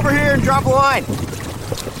up over here and drop a line.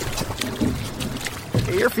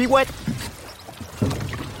 Hey, your feet wet?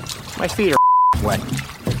 My feet are wet.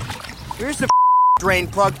 Here's the drain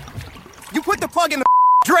plug. You put the plug in the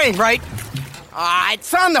drain, right?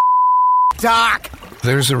 It's on the dock.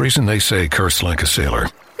 There's a reason they say curse like a sailor.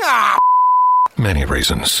 Many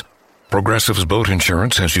reasons. Progressive's boat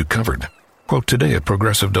insurance has you covered. Quote today at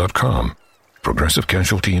Progressive.com. Progressive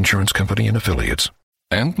Casualty Insurance Company and Affiliates.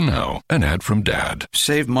 And now, an ad from Dad.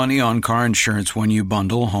 Save money on car insurance when you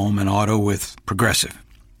bundle home and auto with Progressive.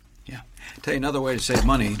 Yeah. Tell you another way to save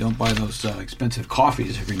money, don't buy those expensive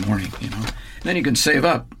coffees every morning, Then you can save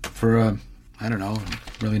up for a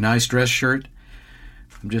really nice dress shirt.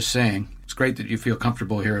 I'm just saying, it's great that you feel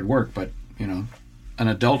comfortable here at work, but, an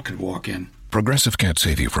adult could walk in. Progressive can't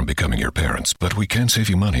save you from becoming your parents, but we can save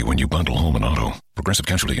you money when you bundle home and auto. Progressive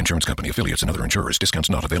Casualty Insurance Company, Affiliates, and other insurers. Discounts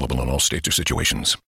not available in all states or situations.